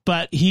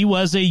 but he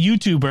was a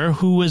YouTuber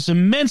who was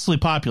immensely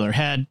popular,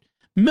 had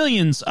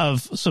millions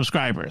of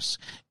subscribers,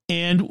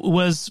 and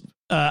was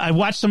I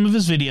watched some of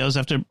his videos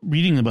after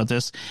reading about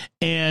this,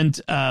 and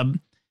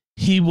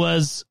he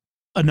was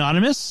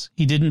anonymous.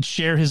 He didn't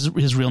share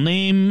his real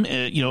name,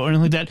 you know, or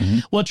anything like that. Mm-hmm.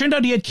 Well, it turned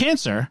out he had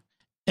cancer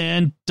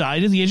and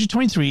died at the age of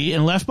 23,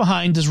 and left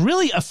behind this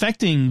really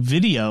affecting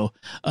video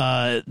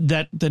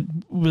that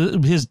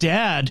his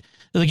dad,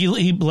 like,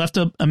 he left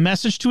a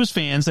message to his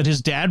fans that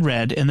his dad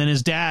read, and then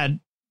his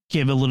dad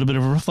gave a little bit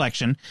of a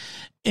reflection.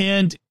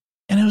 And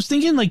I was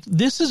thinking, like,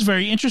 this is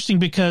very interesting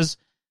because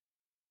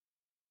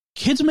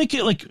kids make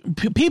it, like,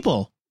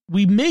 people,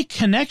 we make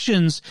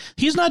connections.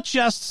 He's not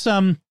just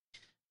some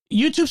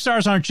YouTube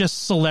stars aren't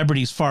just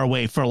celebrities far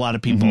away for a lot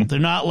of people. Mm-hmm. They're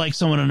not like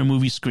someone on a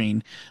movie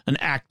screen, an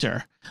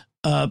actor.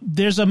 I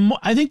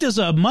think there's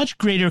a much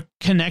greater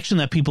connection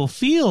that people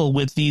feel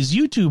with these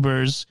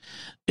YouTubers.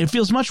 It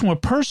feels much more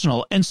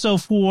personal. And so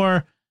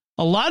for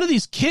a lot of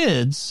these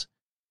kids,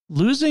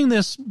 losing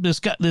this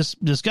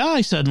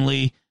guy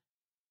suddenly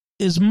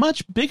is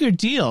much bigger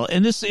deal,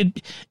 and this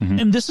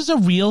is a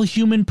real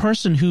human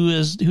person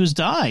who's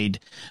died.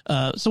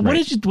 So what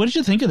did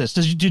you think of this?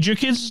 Did your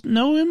kids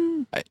know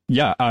him?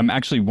 Yeah,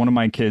 actually, one of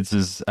my kids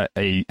is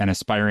an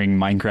aspiring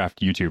Minecraft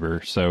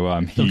YouTuber. So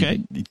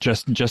he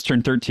just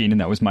turned 13,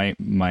 and that was my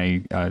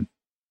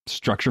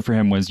structure for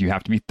him was you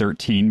have to be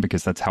 13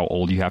 because that's how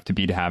old you have to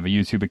have a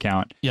YouTube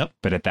account. Yep.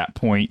 But at that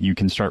point, you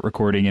can start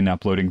recording and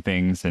uploading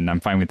things, and I'm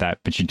fine with that.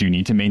 But you do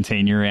need to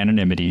maintain your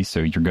anonymity,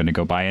 so you're going to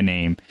go by a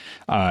name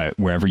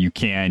wherever you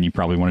can. You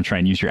probably want to try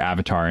and use your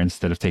avatar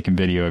instead of taking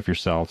video of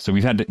yourself. So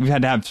we've had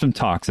to have some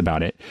talks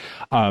about it.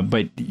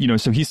 But you know,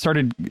 so he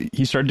started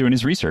doing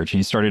his research, and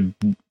he started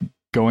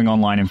going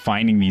online and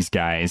finding these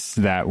guys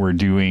that were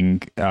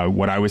doing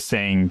what I was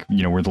saying,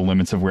 you know, were the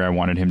limits of where I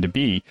wanted him to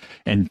be.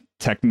 And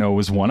Techno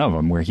was one of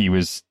them, where he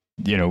was,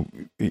 you know,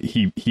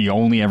 he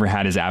only ever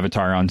had his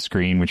avatar on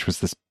screen, which was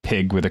this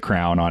pig with a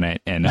crown on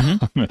it.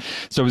 And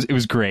so it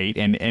was great.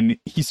 And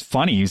he's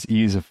funny.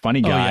 He's a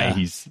funny guy. Oh, yeah.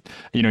 He's,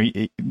 you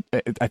know,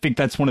 I think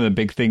that's one of the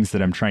big things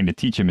that I'm trying to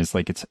teach him is,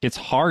 like, it's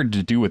hard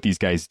to do what these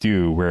guys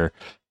do, where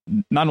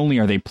not only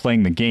are they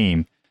playing the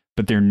game,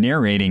 but they're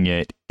narrating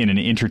it in an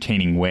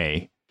entertaining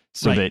way,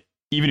 so that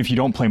even if you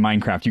don't play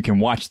Minecraft, you can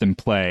watch them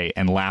play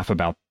and laugh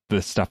about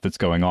the stuff that's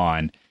going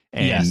on,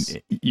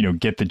 and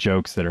get the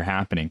jokes that are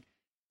happening.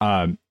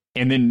 And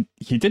then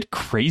he did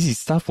crazy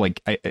stuff.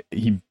 Like I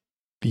think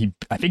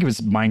it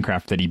was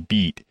Minecraft that he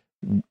beat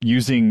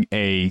using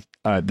the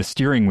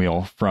steering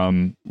wheel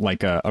from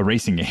like a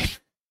racing game.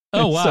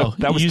 Oh, wow.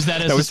 So use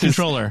that as his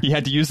controller. He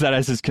had to use that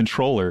as his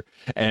controller.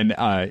 And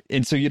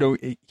so,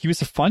 he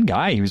was a fun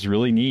guy. He was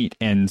really neat.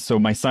 And so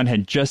my son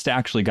had just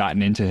actually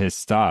gotten into his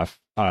stuff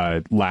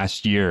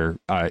last year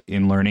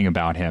in learning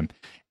about him.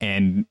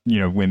 And,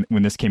 when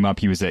this came up,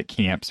 he was at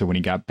camp. So when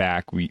he got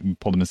back, we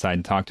pulled him aside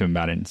and talked to him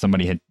about it. And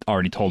somebody had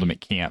already told him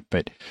at camp.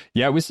 But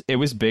yeah, it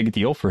was a big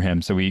deal for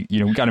him. So we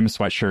got him a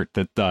sweatshirt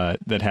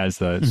that has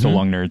the So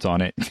Long Nerds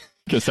on it.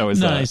 Because that was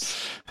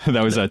nice.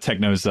 That was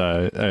Techno's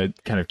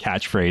kind of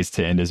catchphrase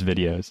to end his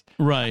videos.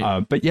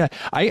 Right. But yeah,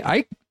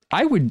 I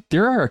would.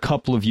 There are a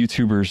couple of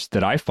YouTubers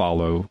that I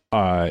follow,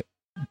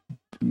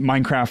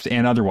 Minecraft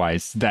and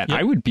otherwise, that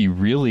I would be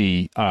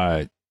really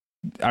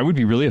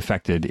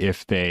affected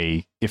if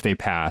they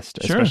passed,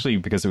 especially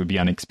because it would be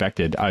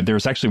unexpected. There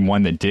was actually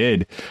one that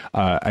did.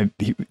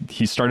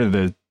 He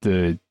started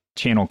the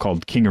channel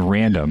called King of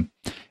Random,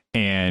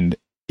 and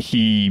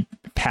he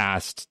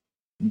passed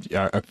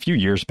a few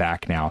years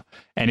back now,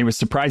 and it was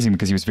surprising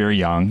because he was very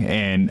young,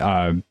 and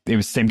it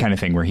was the same kind of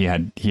thing where he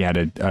had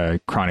a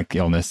chronic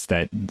illness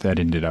that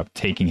ended up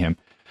taking him.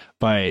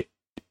 But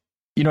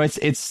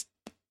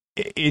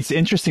it's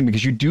interesting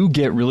because you do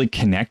get really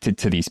connected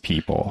to these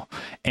people,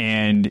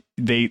 and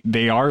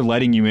they are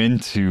letting you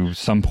into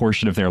some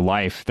portion of their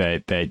life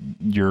that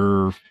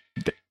you're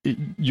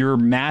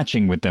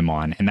matching with them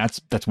on, and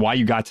that's why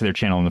you got to their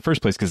channel in the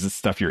first place, because it's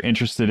stuff you're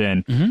interested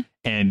in.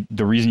 And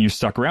the reason you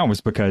stuck around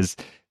was because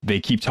they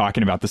keep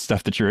talking about the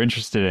stuff that you're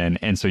interested in,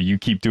 and so you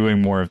keep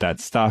doing more of that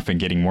stuff and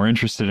getting more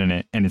interested in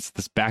it, and it's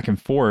this back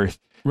and forth.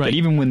 Right. That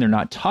even when they're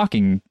not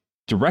talking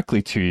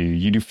directly to you,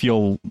 you do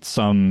feel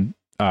some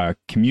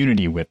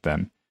community with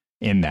them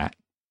in that.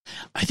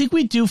 I think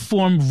we do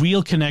form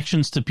real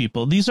connections to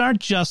people. These aren't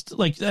just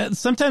like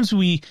sometimes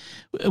we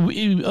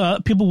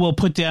people will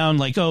put down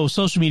like, oh,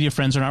 social media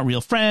friends are not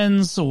real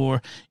friends,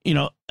 or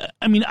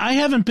I mean, I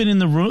haven't been in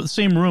the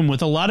same room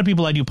with a lot of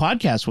people I do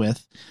podcasts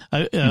with.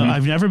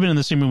 I've never been in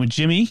the same room with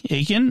Jimmy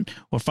Aiken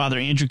or Father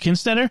Andrew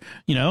Kinstetter.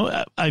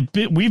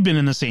 We've been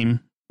in the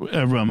same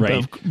room,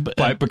 right?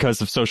 But because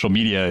of social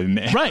media, and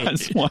right,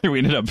 that's why we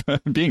ended up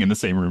being in the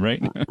same room,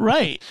 right?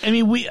 Right. I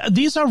mean,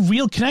 these are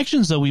real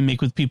connections that we make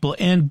with people,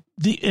 and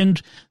in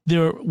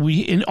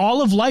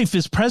all of life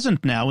is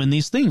present now in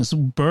these things: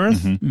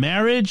 birth,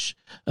 marriage,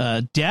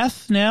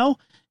 death. Now,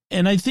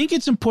 and I think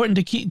it's important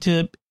to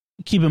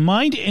keep in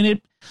mind. And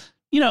it,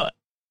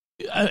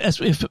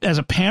 as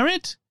a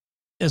parent,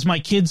 as my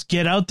kids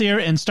get out there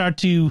and start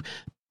to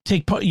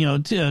take part,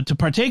 to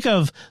partake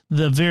of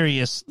these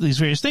various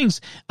things,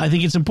 I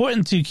think it's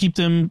important to keep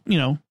them,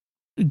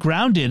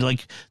 grounded.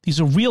 Like, these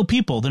are real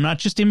people. They're not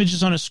just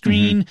images on a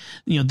screen,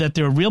 that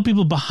there are real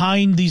people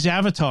behind these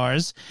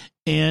avatars,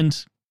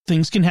 and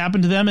things can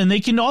happen to them, and they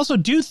can also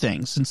do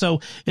things. And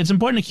so it's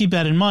important to keep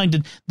that in mind,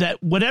 and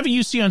that whatever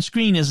you see on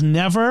screen is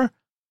never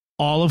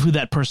all of who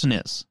that person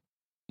is.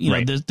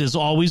 Right. There's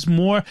always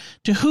more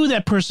to who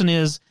that person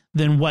is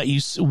than what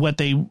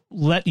they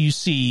let you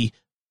see,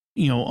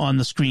 on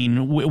the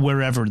screen,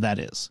 wherever that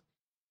is.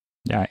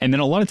 Yeah. And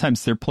then a lot of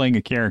times they're playing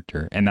a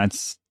character, and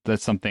that's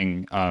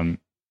something,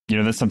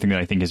 that's something that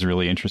I think is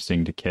really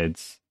interesting to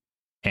kids,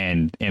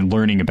 and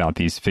learning about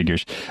these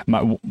figures.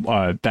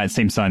 That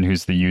same son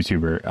who's the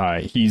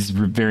YouTuber, he's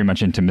very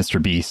much into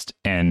Mr. Beast,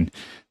 and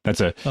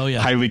that's a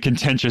highly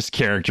contentious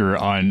character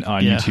on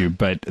YouTube.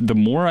 But the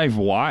more I've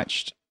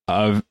watched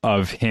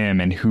of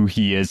him and who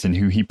he is and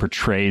who he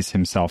portrays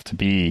himself to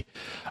be,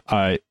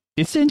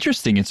 it's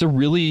interesting. It's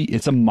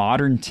a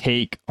modern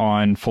take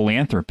on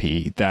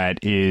philanthropy that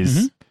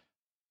is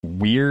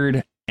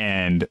weird,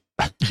 and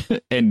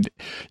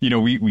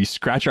we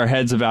scratch our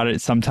heads about it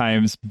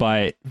sometimes,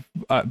 but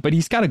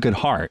he's got a good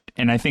heart.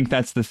 And I think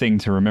that's the thing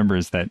to remember,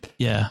 is that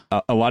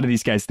a lot of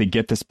these guys, they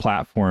get this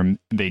platform,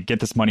 they get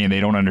this money, and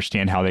they don't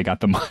understand how they got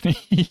the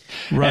money.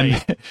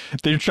 Right. And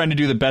they're trying to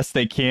do the best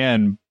they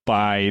can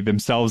by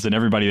themselves and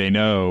everybody they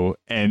know,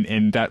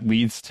 and that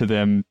leads to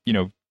them,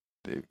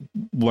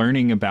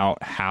 learning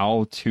about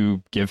how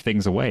to give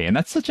things away. And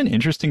that's such an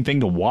interesting thing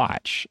to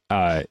watch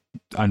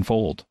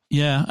unfold.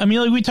 Yeah. I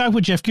mean, like, we talked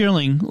with Jeff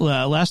Geerling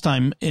last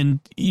time, and,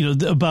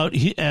 about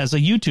as a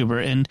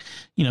YouTuber and,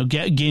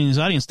 gaining his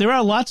audience. There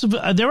are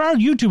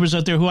YouTubers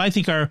out there who I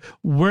think are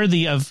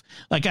worthy of,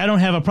 like, I don't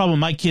have a problem with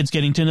my kids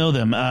getting to know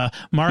them.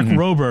 Mark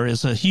Rober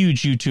is a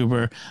huge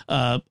YouTuber,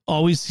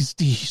 always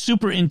he's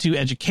super into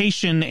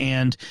education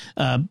and,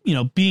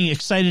 being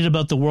excited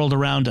about the world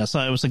around us.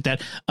 I was like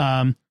that.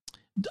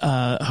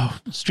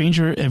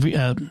 Smarter every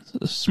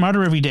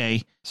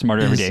day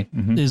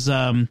is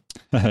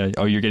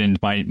oh, you're getting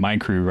my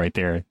crew right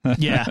there.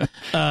 Yeah.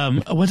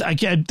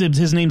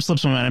 His name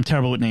slips my mind. I'm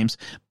terrible with names,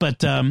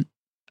 but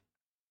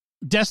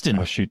Destin.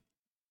 Oh shoot.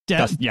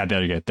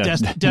 there you go.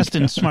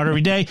 Destin Smarter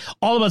Every Day,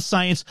 all about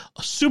science.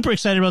 Super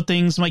excited about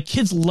things. My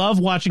kids love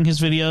watching his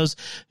videos.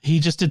 He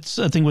just did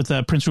a thing with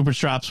Prince Rupert's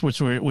drops,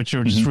 which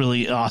are just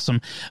really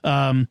awesome.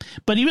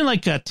 But even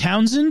like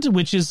Townsend,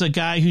 which is a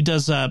guy who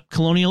does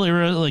colonial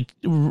era like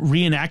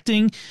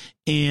reenacting,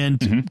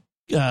 and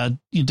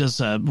he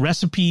does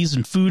recipes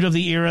and food of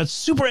the era.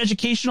 Super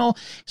educational,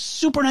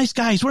 super nice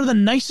guy. He's one of the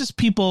nicest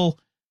people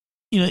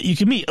you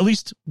can meet, at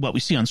least what we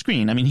see on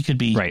screen. I mean, he could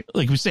be, right,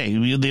 like we say,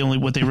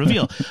 what they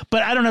reveal.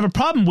 But I don't have a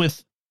problem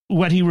with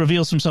what he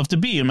reveals himself to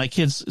be, and my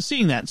kids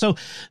seeing that. So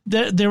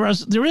there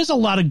is a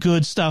lot of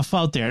good stuff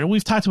out there.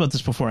 We've talked about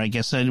this before, I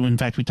guess. In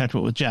fact, we talked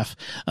about it with Jeff.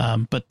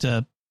 But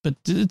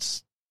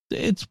it's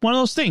one of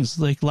those things,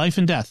 like life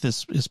and death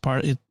is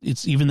part.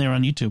 It's even there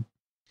on YouTube.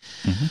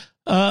 Mm-hmm.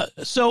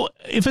 So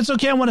if it's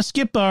okay, I want to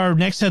skip our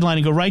next headline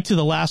and go right to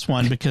the last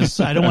one, because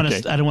I don't want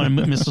to, I don't want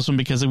to miss this one,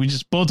 because we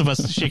just, both of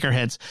us shake our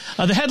heads.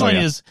 The headline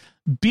is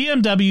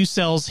BMW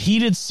sells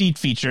heated seat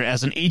feature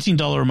as an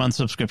 $18 a month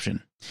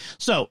subscription.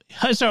 So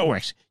here's how it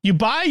works. You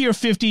buy your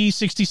 $50,000,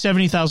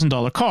 $60,000,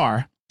 $70,000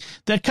 car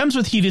that comes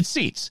with heated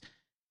seats.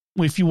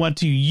 If you want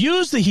to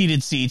use the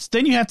heated seats,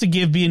 then you have to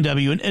give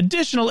BMW an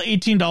additional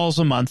 $18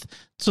 a month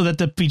so that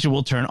the feature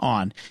will turn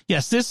on.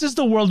 Yes, this is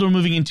the world we're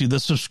moving into, the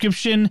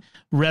subscription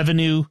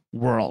revenue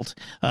world.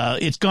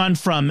 It's gone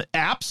from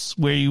apps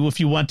where if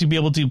you want to be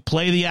able to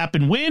play the app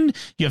and win,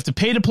 you have to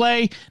pay to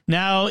play.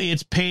 Now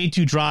it's pay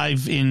to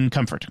drive in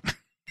comfort.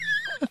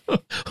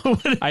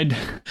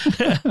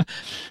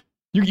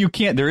 You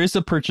can't. There is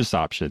a purchase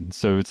option,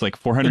 so it's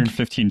like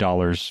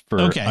 $415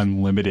 for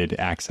unlimited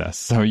access.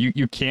 So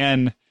you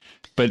can,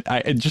 but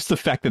just the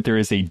fact that there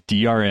is a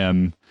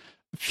DRM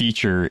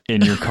feature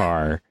in your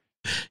car,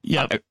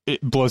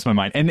 it blows my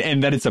mind.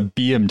 And that it's a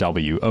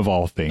BMW of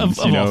all things,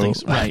 all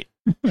things, right?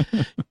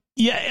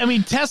 Yeah, I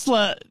mean,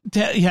 Tesla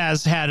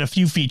has had a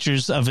few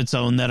features of its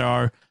own that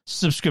are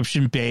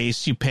subscription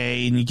based. You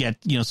pay and you get,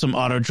 some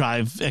auto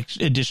drive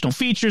additional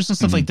features and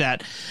stuff like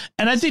that.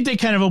 And I think they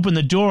kind of opened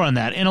the door on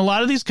that. And a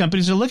lot of these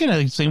companies are looking at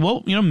it and saying,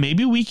 well,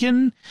 maybe we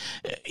can,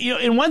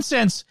 in one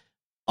sense,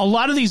 a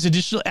lot of these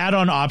additional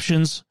add-on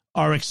options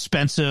are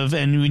expensive.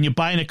 And when you're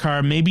buying a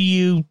car,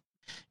 maybe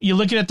you're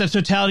looking at the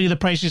totality of the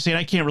price. You're saying,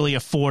 I can't really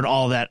afford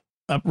all that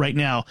up right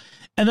now.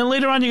 And then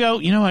later on you go,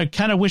 I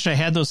kind of wish I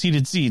had those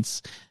heated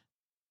seats.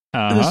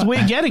 That's the way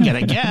of getting it,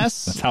 I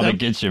guess. That's how they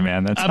get you,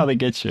 man. That's how they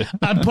get you.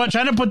 I'm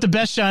trying to put the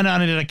best shine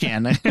on it that I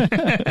can.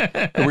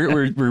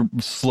 We're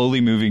slowly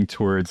moving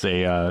towards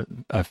a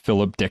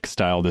Philip Dick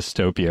style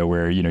dystopia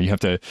where you have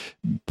to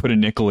put a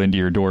nickel into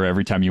your door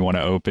every time you want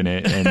to open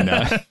it, and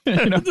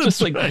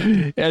just like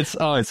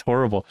it's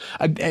horrible.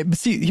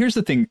 See, here's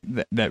the thing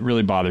that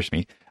really bothers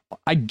me.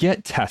 I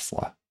get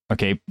Tesla,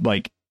 okay,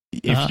 like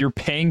if you're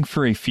paying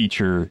for a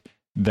feature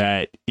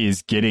that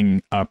is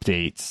getting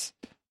updates,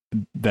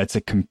 that's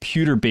a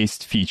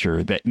computer-based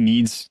feature that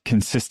needs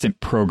consistent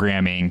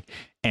programming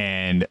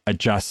and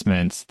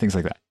adjustments, things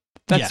like that.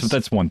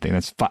 That's one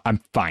thing.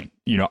 I'm fine.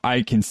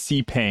 I can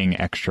see paying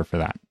extra for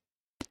that.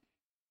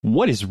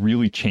 What is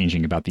really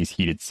changing about these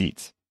heated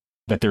seats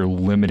that they're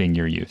limiting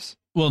your use?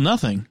 Well,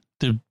 nothing.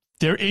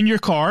 They're in your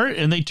car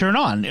and they turn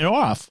on and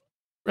off.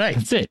 Right.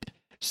 That's it.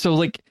 So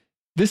like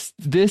this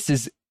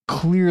is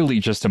clearly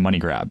just a money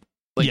grab.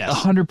 Like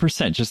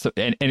 100%. Just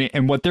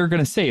and what they're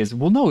going to say is,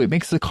 well, no, it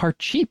makes the car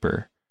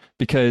cheaper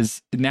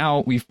because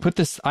now we've put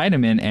this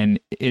item in and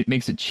it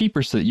makes it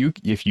cheaper so that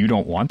if you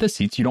don't want the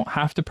seats, you don't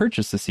have to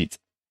purchase the seats.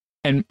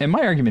 And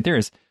my argument there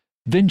is,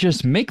 then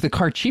just make the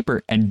car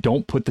cheaper and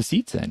don't put the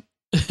seats in,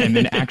 and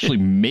then actually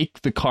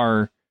make the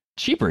car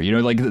cheaper.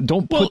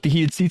 Don't put the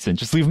heated seats in,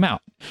 just leave them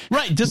out.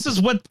 Right. This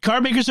is what car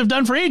makers have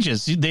done for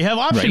ages. They have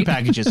option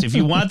packages. If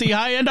you want the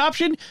high end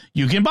option,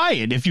 you can buy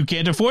it. If you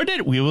can't afford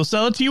it, we will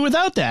sell it to you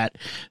without that.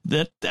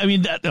 The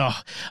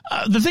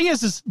thing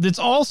is it's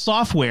all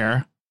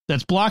software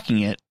that's blocking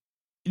it.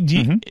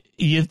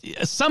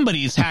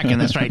 Somebody's hacking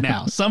this right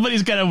now.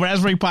 Somebody's got a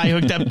Raspberry Pi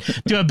hooked up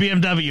to a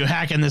BMW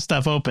hacking this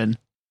stuff open.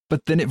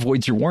 But then it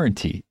voids your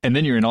warranty, and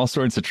then you're in all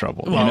sorts of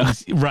trouble. Well,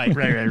 right.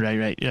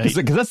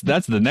 Because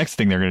that's the next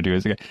thing they're going to do.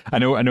 Is I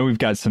know we've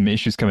got some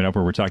issues coming up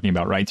where we're talking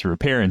about right to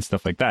repair and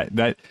stuff like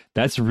that.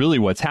 That's really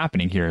what's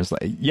happening here. Is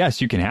like,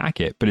 yes, you can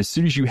hack it, but as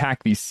soon as you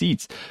hack these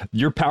seats,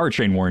 your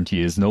powertrain warranty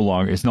is null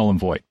and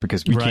void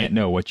because we can't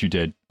know what you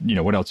did.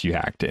 What else you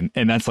hacked, and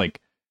that's like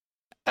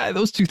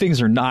those two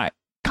things are not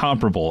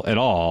comparable at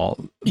all.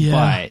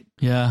 Yeah,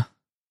 but,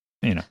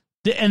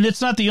 and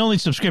it's not the only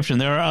subscription.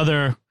 There are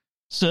other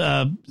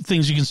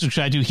things you can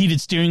subscribe to.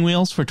 Heated steering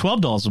wheels for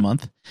 $12 a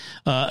month,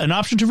 an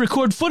option to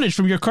record footage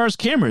from your car's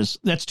cameras.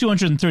 That's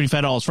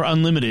 $235 for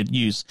unlimited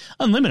use.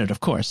 Unlimited,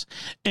 of course.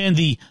 And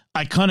the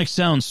Iconic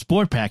Sound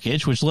Sport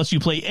Package, which lets you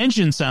play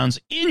engine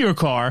sounds in your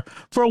car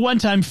for a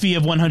one-time fee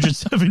of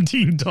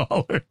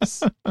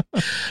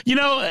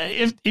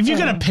 $117. If you're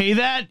going to pay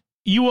that,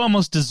 you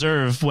almost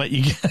deserve what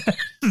you get.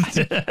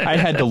 I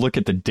had to look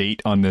at the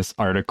date on this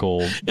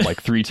article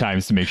like 3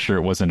 times to make sure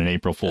it wasn't an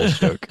April Fool's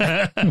joke.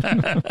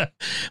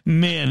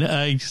 Man,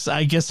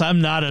 I guess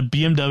I'm not a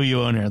BMW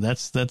owner.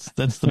 That's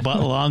the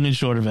long and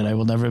short of it.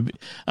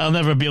 I'll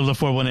never be able to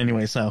afford one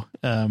anyway. So,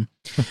 in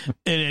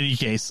any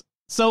case,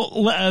 so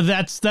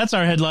that's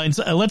our headlines.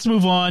 Let's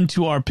move on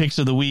to our picks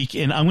of the week,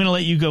 and I'm going to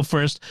let you go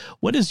first.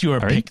 What is your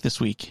pick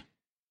this week?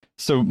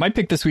 So my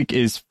pick this week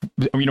is,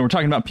 we're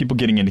talking about people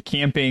getting into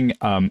camping.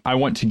 I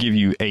want to give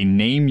you a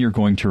name you're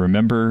going to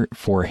remember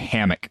for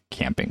hammock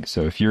camping.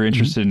 So if you're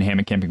interested in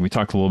hammock camping, we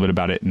talked a little bit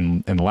about it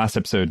in the last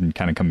episode and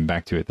kind of coming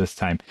back to it this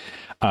time.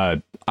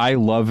 I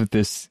love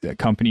this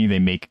company. They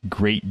make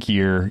great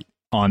gear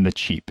on the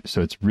cheap.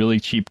 So it's really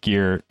cheap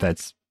gear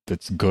that's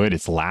good.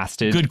 It's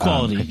lasted. Good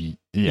quality.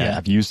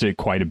 I've used it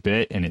quite a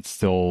bit and it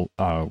still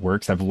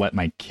works. I've let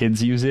my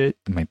kids use it.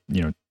 My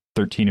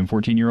 13 and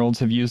 14-year-olds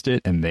have used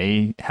it and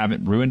they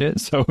haven't ruined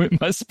it. So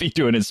it must be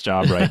doing its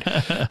job right.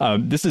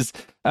 This is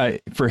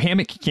for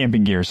hammock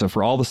camping gear. So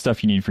for all the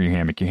stuff you need for your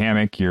hammock,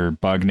 your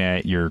bug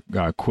net, your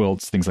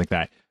quilts, things like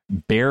that,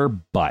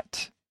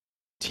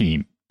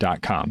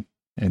 bearbuttteam.com.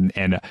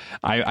 And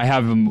I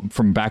have them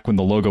from back when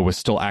the logo was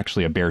still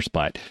actually a bear's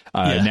butt.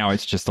 Now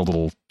it's just a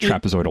little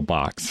trapezoidal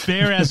box.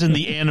 Bear as in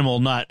the animal,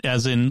 not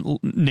as in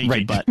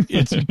naked butt.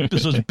 So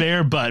it's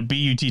bear butt,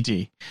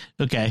 B-U-T-T.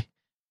 Okay.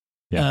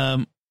 Yeah.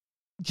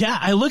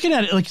 I look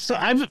at it like, so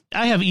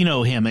I have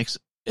Eno hammocks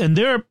and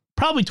they're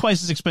probably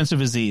twice as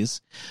expensive as these,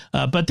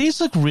 but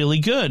these look really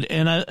good.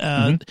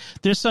 And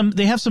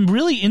they have some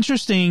really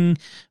interesting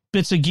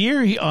bits of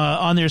gear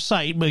on their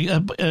site, but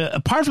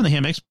apart from the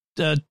hammocks,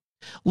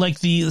 like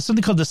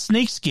something called the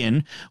snake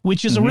skin,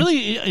 which is a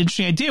really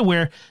interesting idea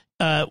where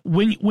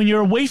when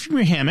you're away from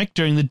your hammock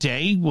during the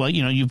day, well,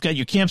 you've got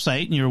your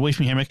campsite and you're away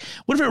from your hammock.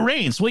 What if it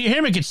rains? Well, your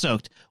hammock gets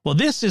soaked. Well,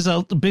 this is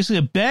basically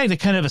a bag that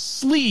kind of a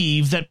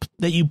sleeve that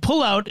you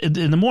pull out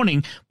in the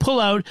morning,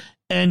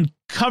 and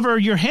cover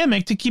your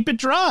hammock to keep it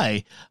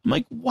dry. I'm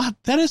like, wow,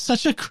 that is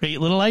such a great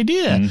little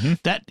idea.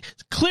 That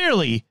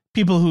clearly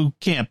people who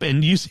camp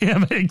and use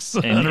hammocks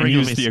and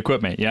use the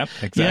equipment. Yep,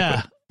 exactly.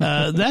 Yeah.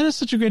 That is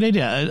such a great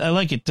idea. I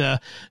like it.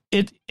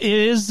 It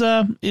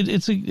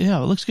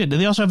looks good.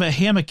 They also have a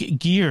hammock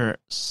gear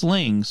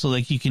sling, so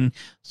like you can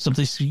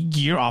someplace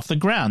gear off the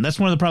ground. That's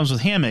one of the problems with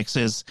hammocks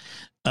is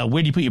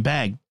where do you put your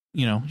bag?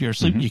 Your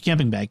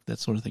camping bag, that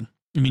sort of thing.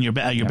 I mean your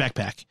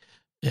backpack.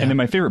 Yeah. And then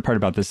my favorite part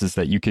about this is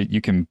that you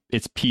can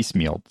it's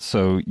piecemeal.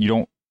 So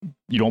you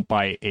don't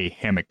buy a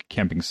hammock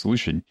camping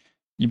solution.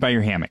 You buy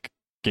your hammock.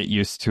 Get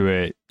used to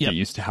it, get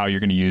used to how you're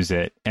going to use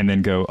it, and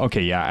then go,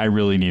 okay, yeah, I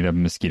really need a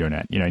mosquito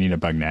net. I need a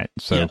bug net.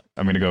 So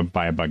I'm going to go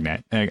buy a bug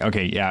net.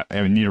 Okay, yeah,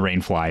 I need a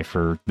rain fly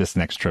for this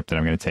next trip that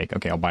I'm going to take.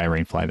 Okay, I'll buy a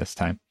rain fly this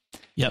time.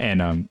 Yeah.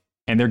 And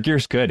their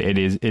gear's good. It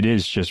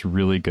is just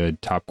really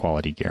good, top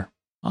quality gear.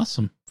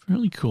 Awesome.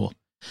 Really cool.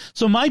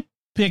 So my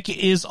pick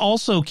is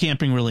also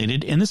camping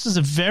related, and this is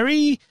a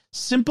very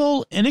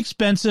simple,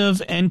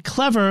 inexpensive, and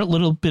clever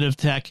little bit of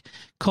tech.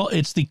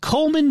 It's the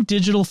Coleman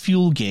Digital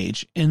Fuel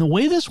Gauge, and the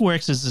way this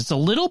works is it's a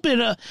little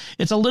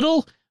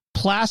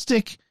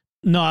plastic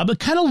knob. It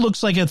kind of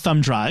looks like a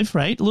thumb drive,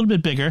 right? A little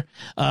bit bigger.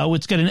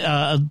 It's got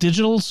a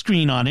digital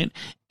screen on it,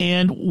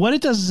 and what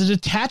it does is it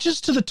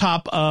attaches to the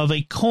top of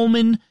a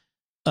Coleman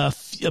a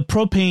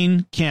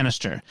propane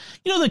canister.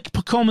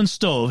 The Coleman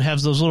stove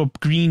has those little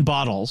green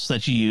bottles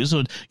that you use.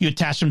 So you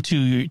attach them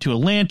to a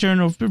lantern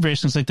or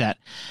various things like that.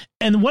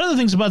 And one of the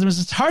things about them is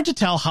it's hard to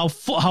tell how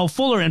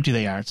full or empty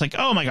they are. It's like,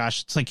 oh my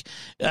gosh, it's like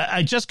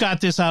I just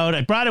got this out.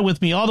 I brought it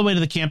with me all the way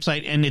to the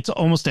campsite and it's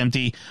almost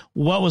empty.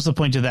 What was the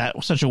point of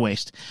that? Such a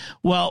waste.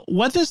 Well,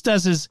 what this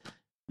does is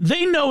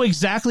they know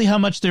exactly how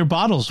much their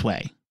bottles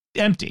weigh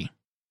empty.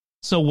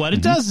 So what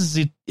it does is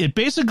it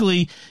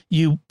basically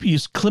you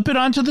clip it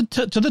onto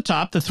the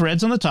top, the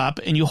threads on the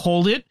top, and you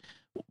hold it,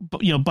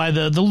 by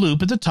the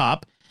loop at the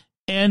top,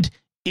 and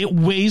it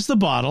weighs the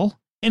bottle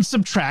and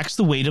subtracts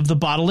the weight of the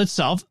bottle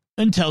itself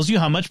and tells you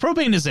how much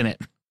propane is in it,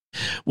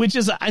 which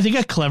is, I think,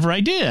 a clever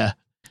idea.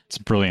 It's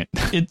brilliant.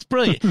 It's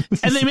brilliant.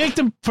 And they make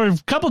them for a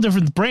couple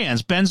different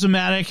brands.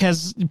 Benzomatic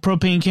has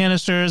propane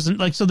canisters,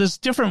 and so there's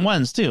different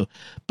ones too.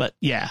 But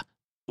yeah.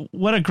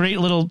 What a great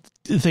little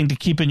thing to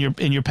keep in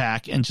your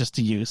pack and just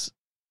to use.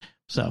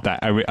 So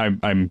that I'm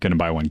going to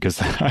buy one because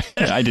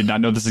I did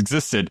not know this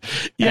existed.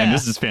 Yeah. And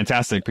this is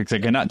fantastic because I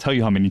cannot tell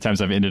you how many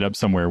times I've ended up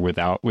somewhere with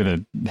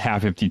a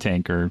half empty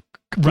tank or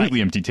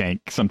completely empty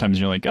tank. Sometimes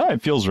you're like, oh,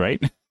 it feels right.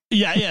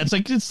 Yeah. It's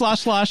like it's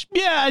slosh.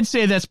 Yeah, I'd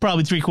say that's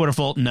probably 3/4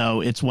 full.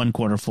 No, it's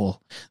 1/4 full.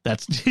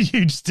 That's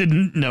you just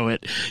didn't know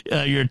it.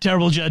 You're a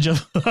terrible judge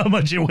of how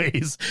much it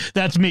weighs.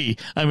 That's me.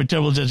 I'm a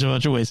terrible judge of how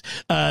much it weighs.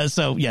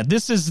 So yeah,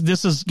 this is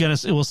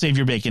it will save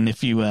your bacon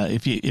if you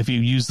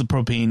use the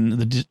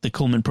propane, the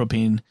Coleman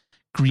propane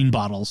green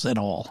bottles at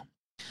all.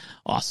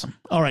 Awesome.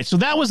 All right, so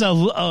that was a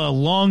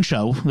long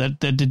show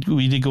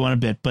we did go on a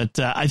bit, but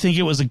I think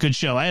it was a good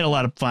show. I had a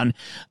lot of fun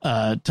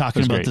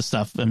talking about this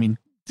stuff. I mean.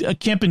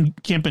 Camping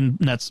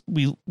nuts.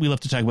 We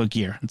love to talk about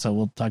gear, and so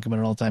we'll talk about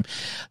it all the time.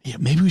 Yeah,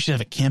 maybe we should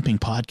have a camping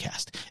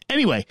podcast.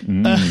 Anyway,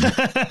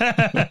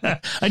 I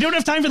don't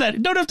have time for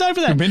that.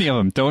 Too many of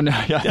them. Don't.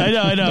 Yeah.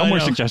 I know. No more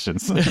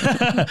suggestions. Maybe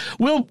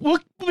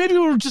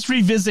we'll just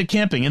revisit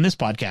camping in this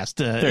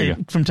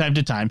podcast from time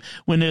to time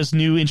when there's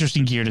new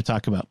interesting gear to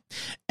talk about.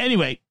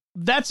 Anyway,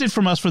 that's it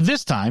from us for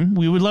this time.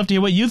 We would love to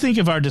hear what you think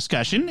of our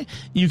discussion.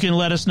 You can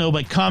let us know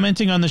by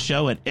commenting on the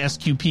show at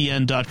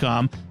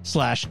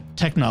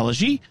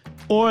sqpn.com/technology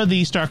or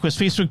the StarQuest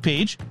Facebook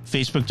page,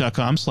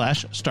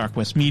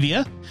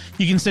 facebook.com/StarQuestMedia.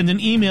 You can send an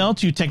email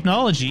to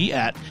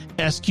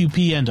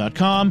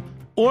technology@sqpn.com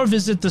or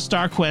visit the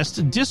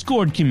StarQuest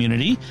Discord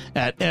community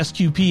at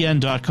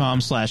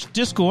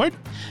sqpn.com/Discord.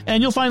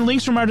 And you'll find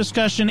links from our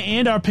discussion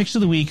and our picks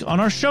of the week on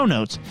our show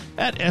notes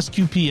at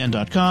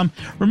sqpn.com.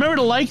 Remember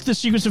to like The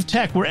Secrets of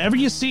Tech wherever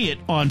you see it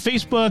on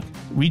Facebook,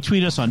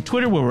 retweet us on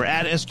Twitter where we're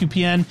at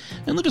SQPN,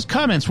 and leave us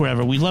comments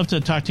wherever. We'd love to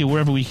talk to you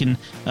wherever we can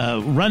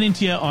run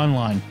into you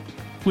online.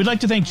 We'd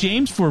like to thank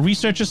James for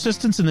research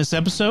assistance in this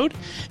episode.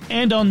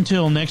 And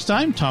until next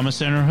time,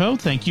 Thomas Sanderho,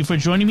 thank you for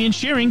joining me and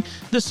sharing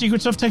the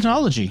secrets of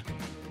technology.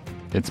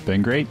 It's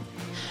been great.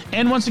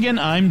 And once again,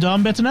 I'm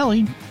Dom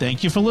Bettinelli.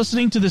 Thank you for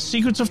listening to the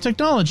Secrets of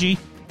Technology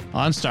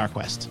on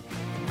StarQuest.